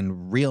silliness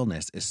and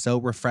realness is so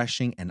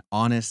refreshing and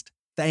honest.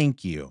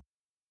 Thank you.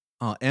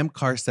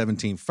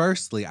 MCar17,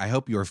 firstly, I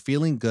hope you are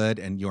feeling good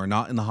and you are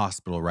not in the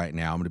hospital right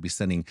now. I'm going to be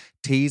sending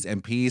T's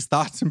and P's,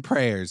 thoughts and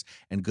prayers,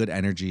 and good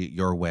energy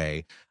your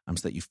way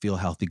so that you feel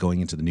healthy going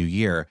into the new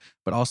year.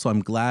 But also,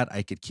 I'm glad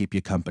I could keep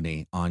you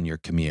company on your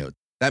commute.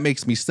 That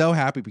makes me so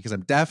happy because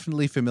I'm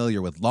definitely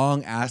familiar with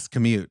long-ass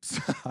commutes.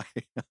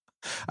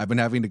 I've been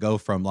having to go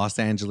from Los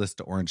Angeles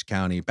to Orange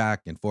County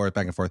back and forth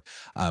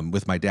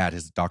with my dad,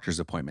 his doctor's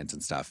appointments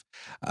and stuff.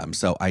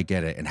 So I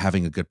get it. And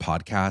having a good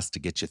podcast to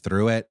get you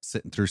through it,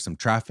 sitting through some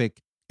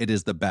traffic, it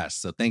is the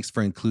best. So thanks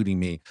for including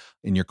me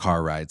in your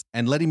car rides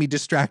and letting me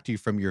distract you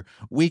from your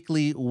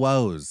weekly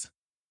woes.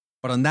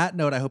 But on that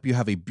note, I hope you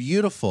have a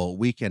beautiful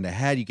weekend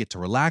ahead. You get to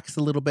relax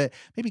a little bit,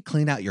 maybe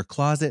clean out your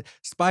closet,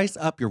 spice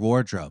up your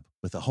wardrobe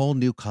with a whole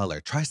new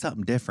color. Try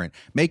something different.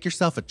 Make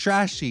yourself a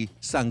trashy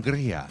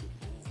sangria.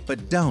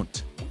 But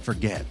don't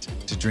forget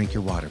to drink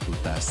your water,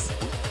 putas.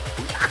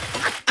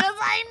 Because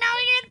I know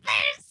you're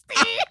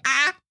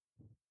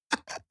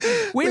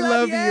thirsty. We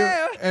love you.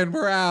 And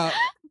we're out.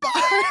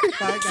 Bye.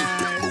 Bye,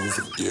 guys.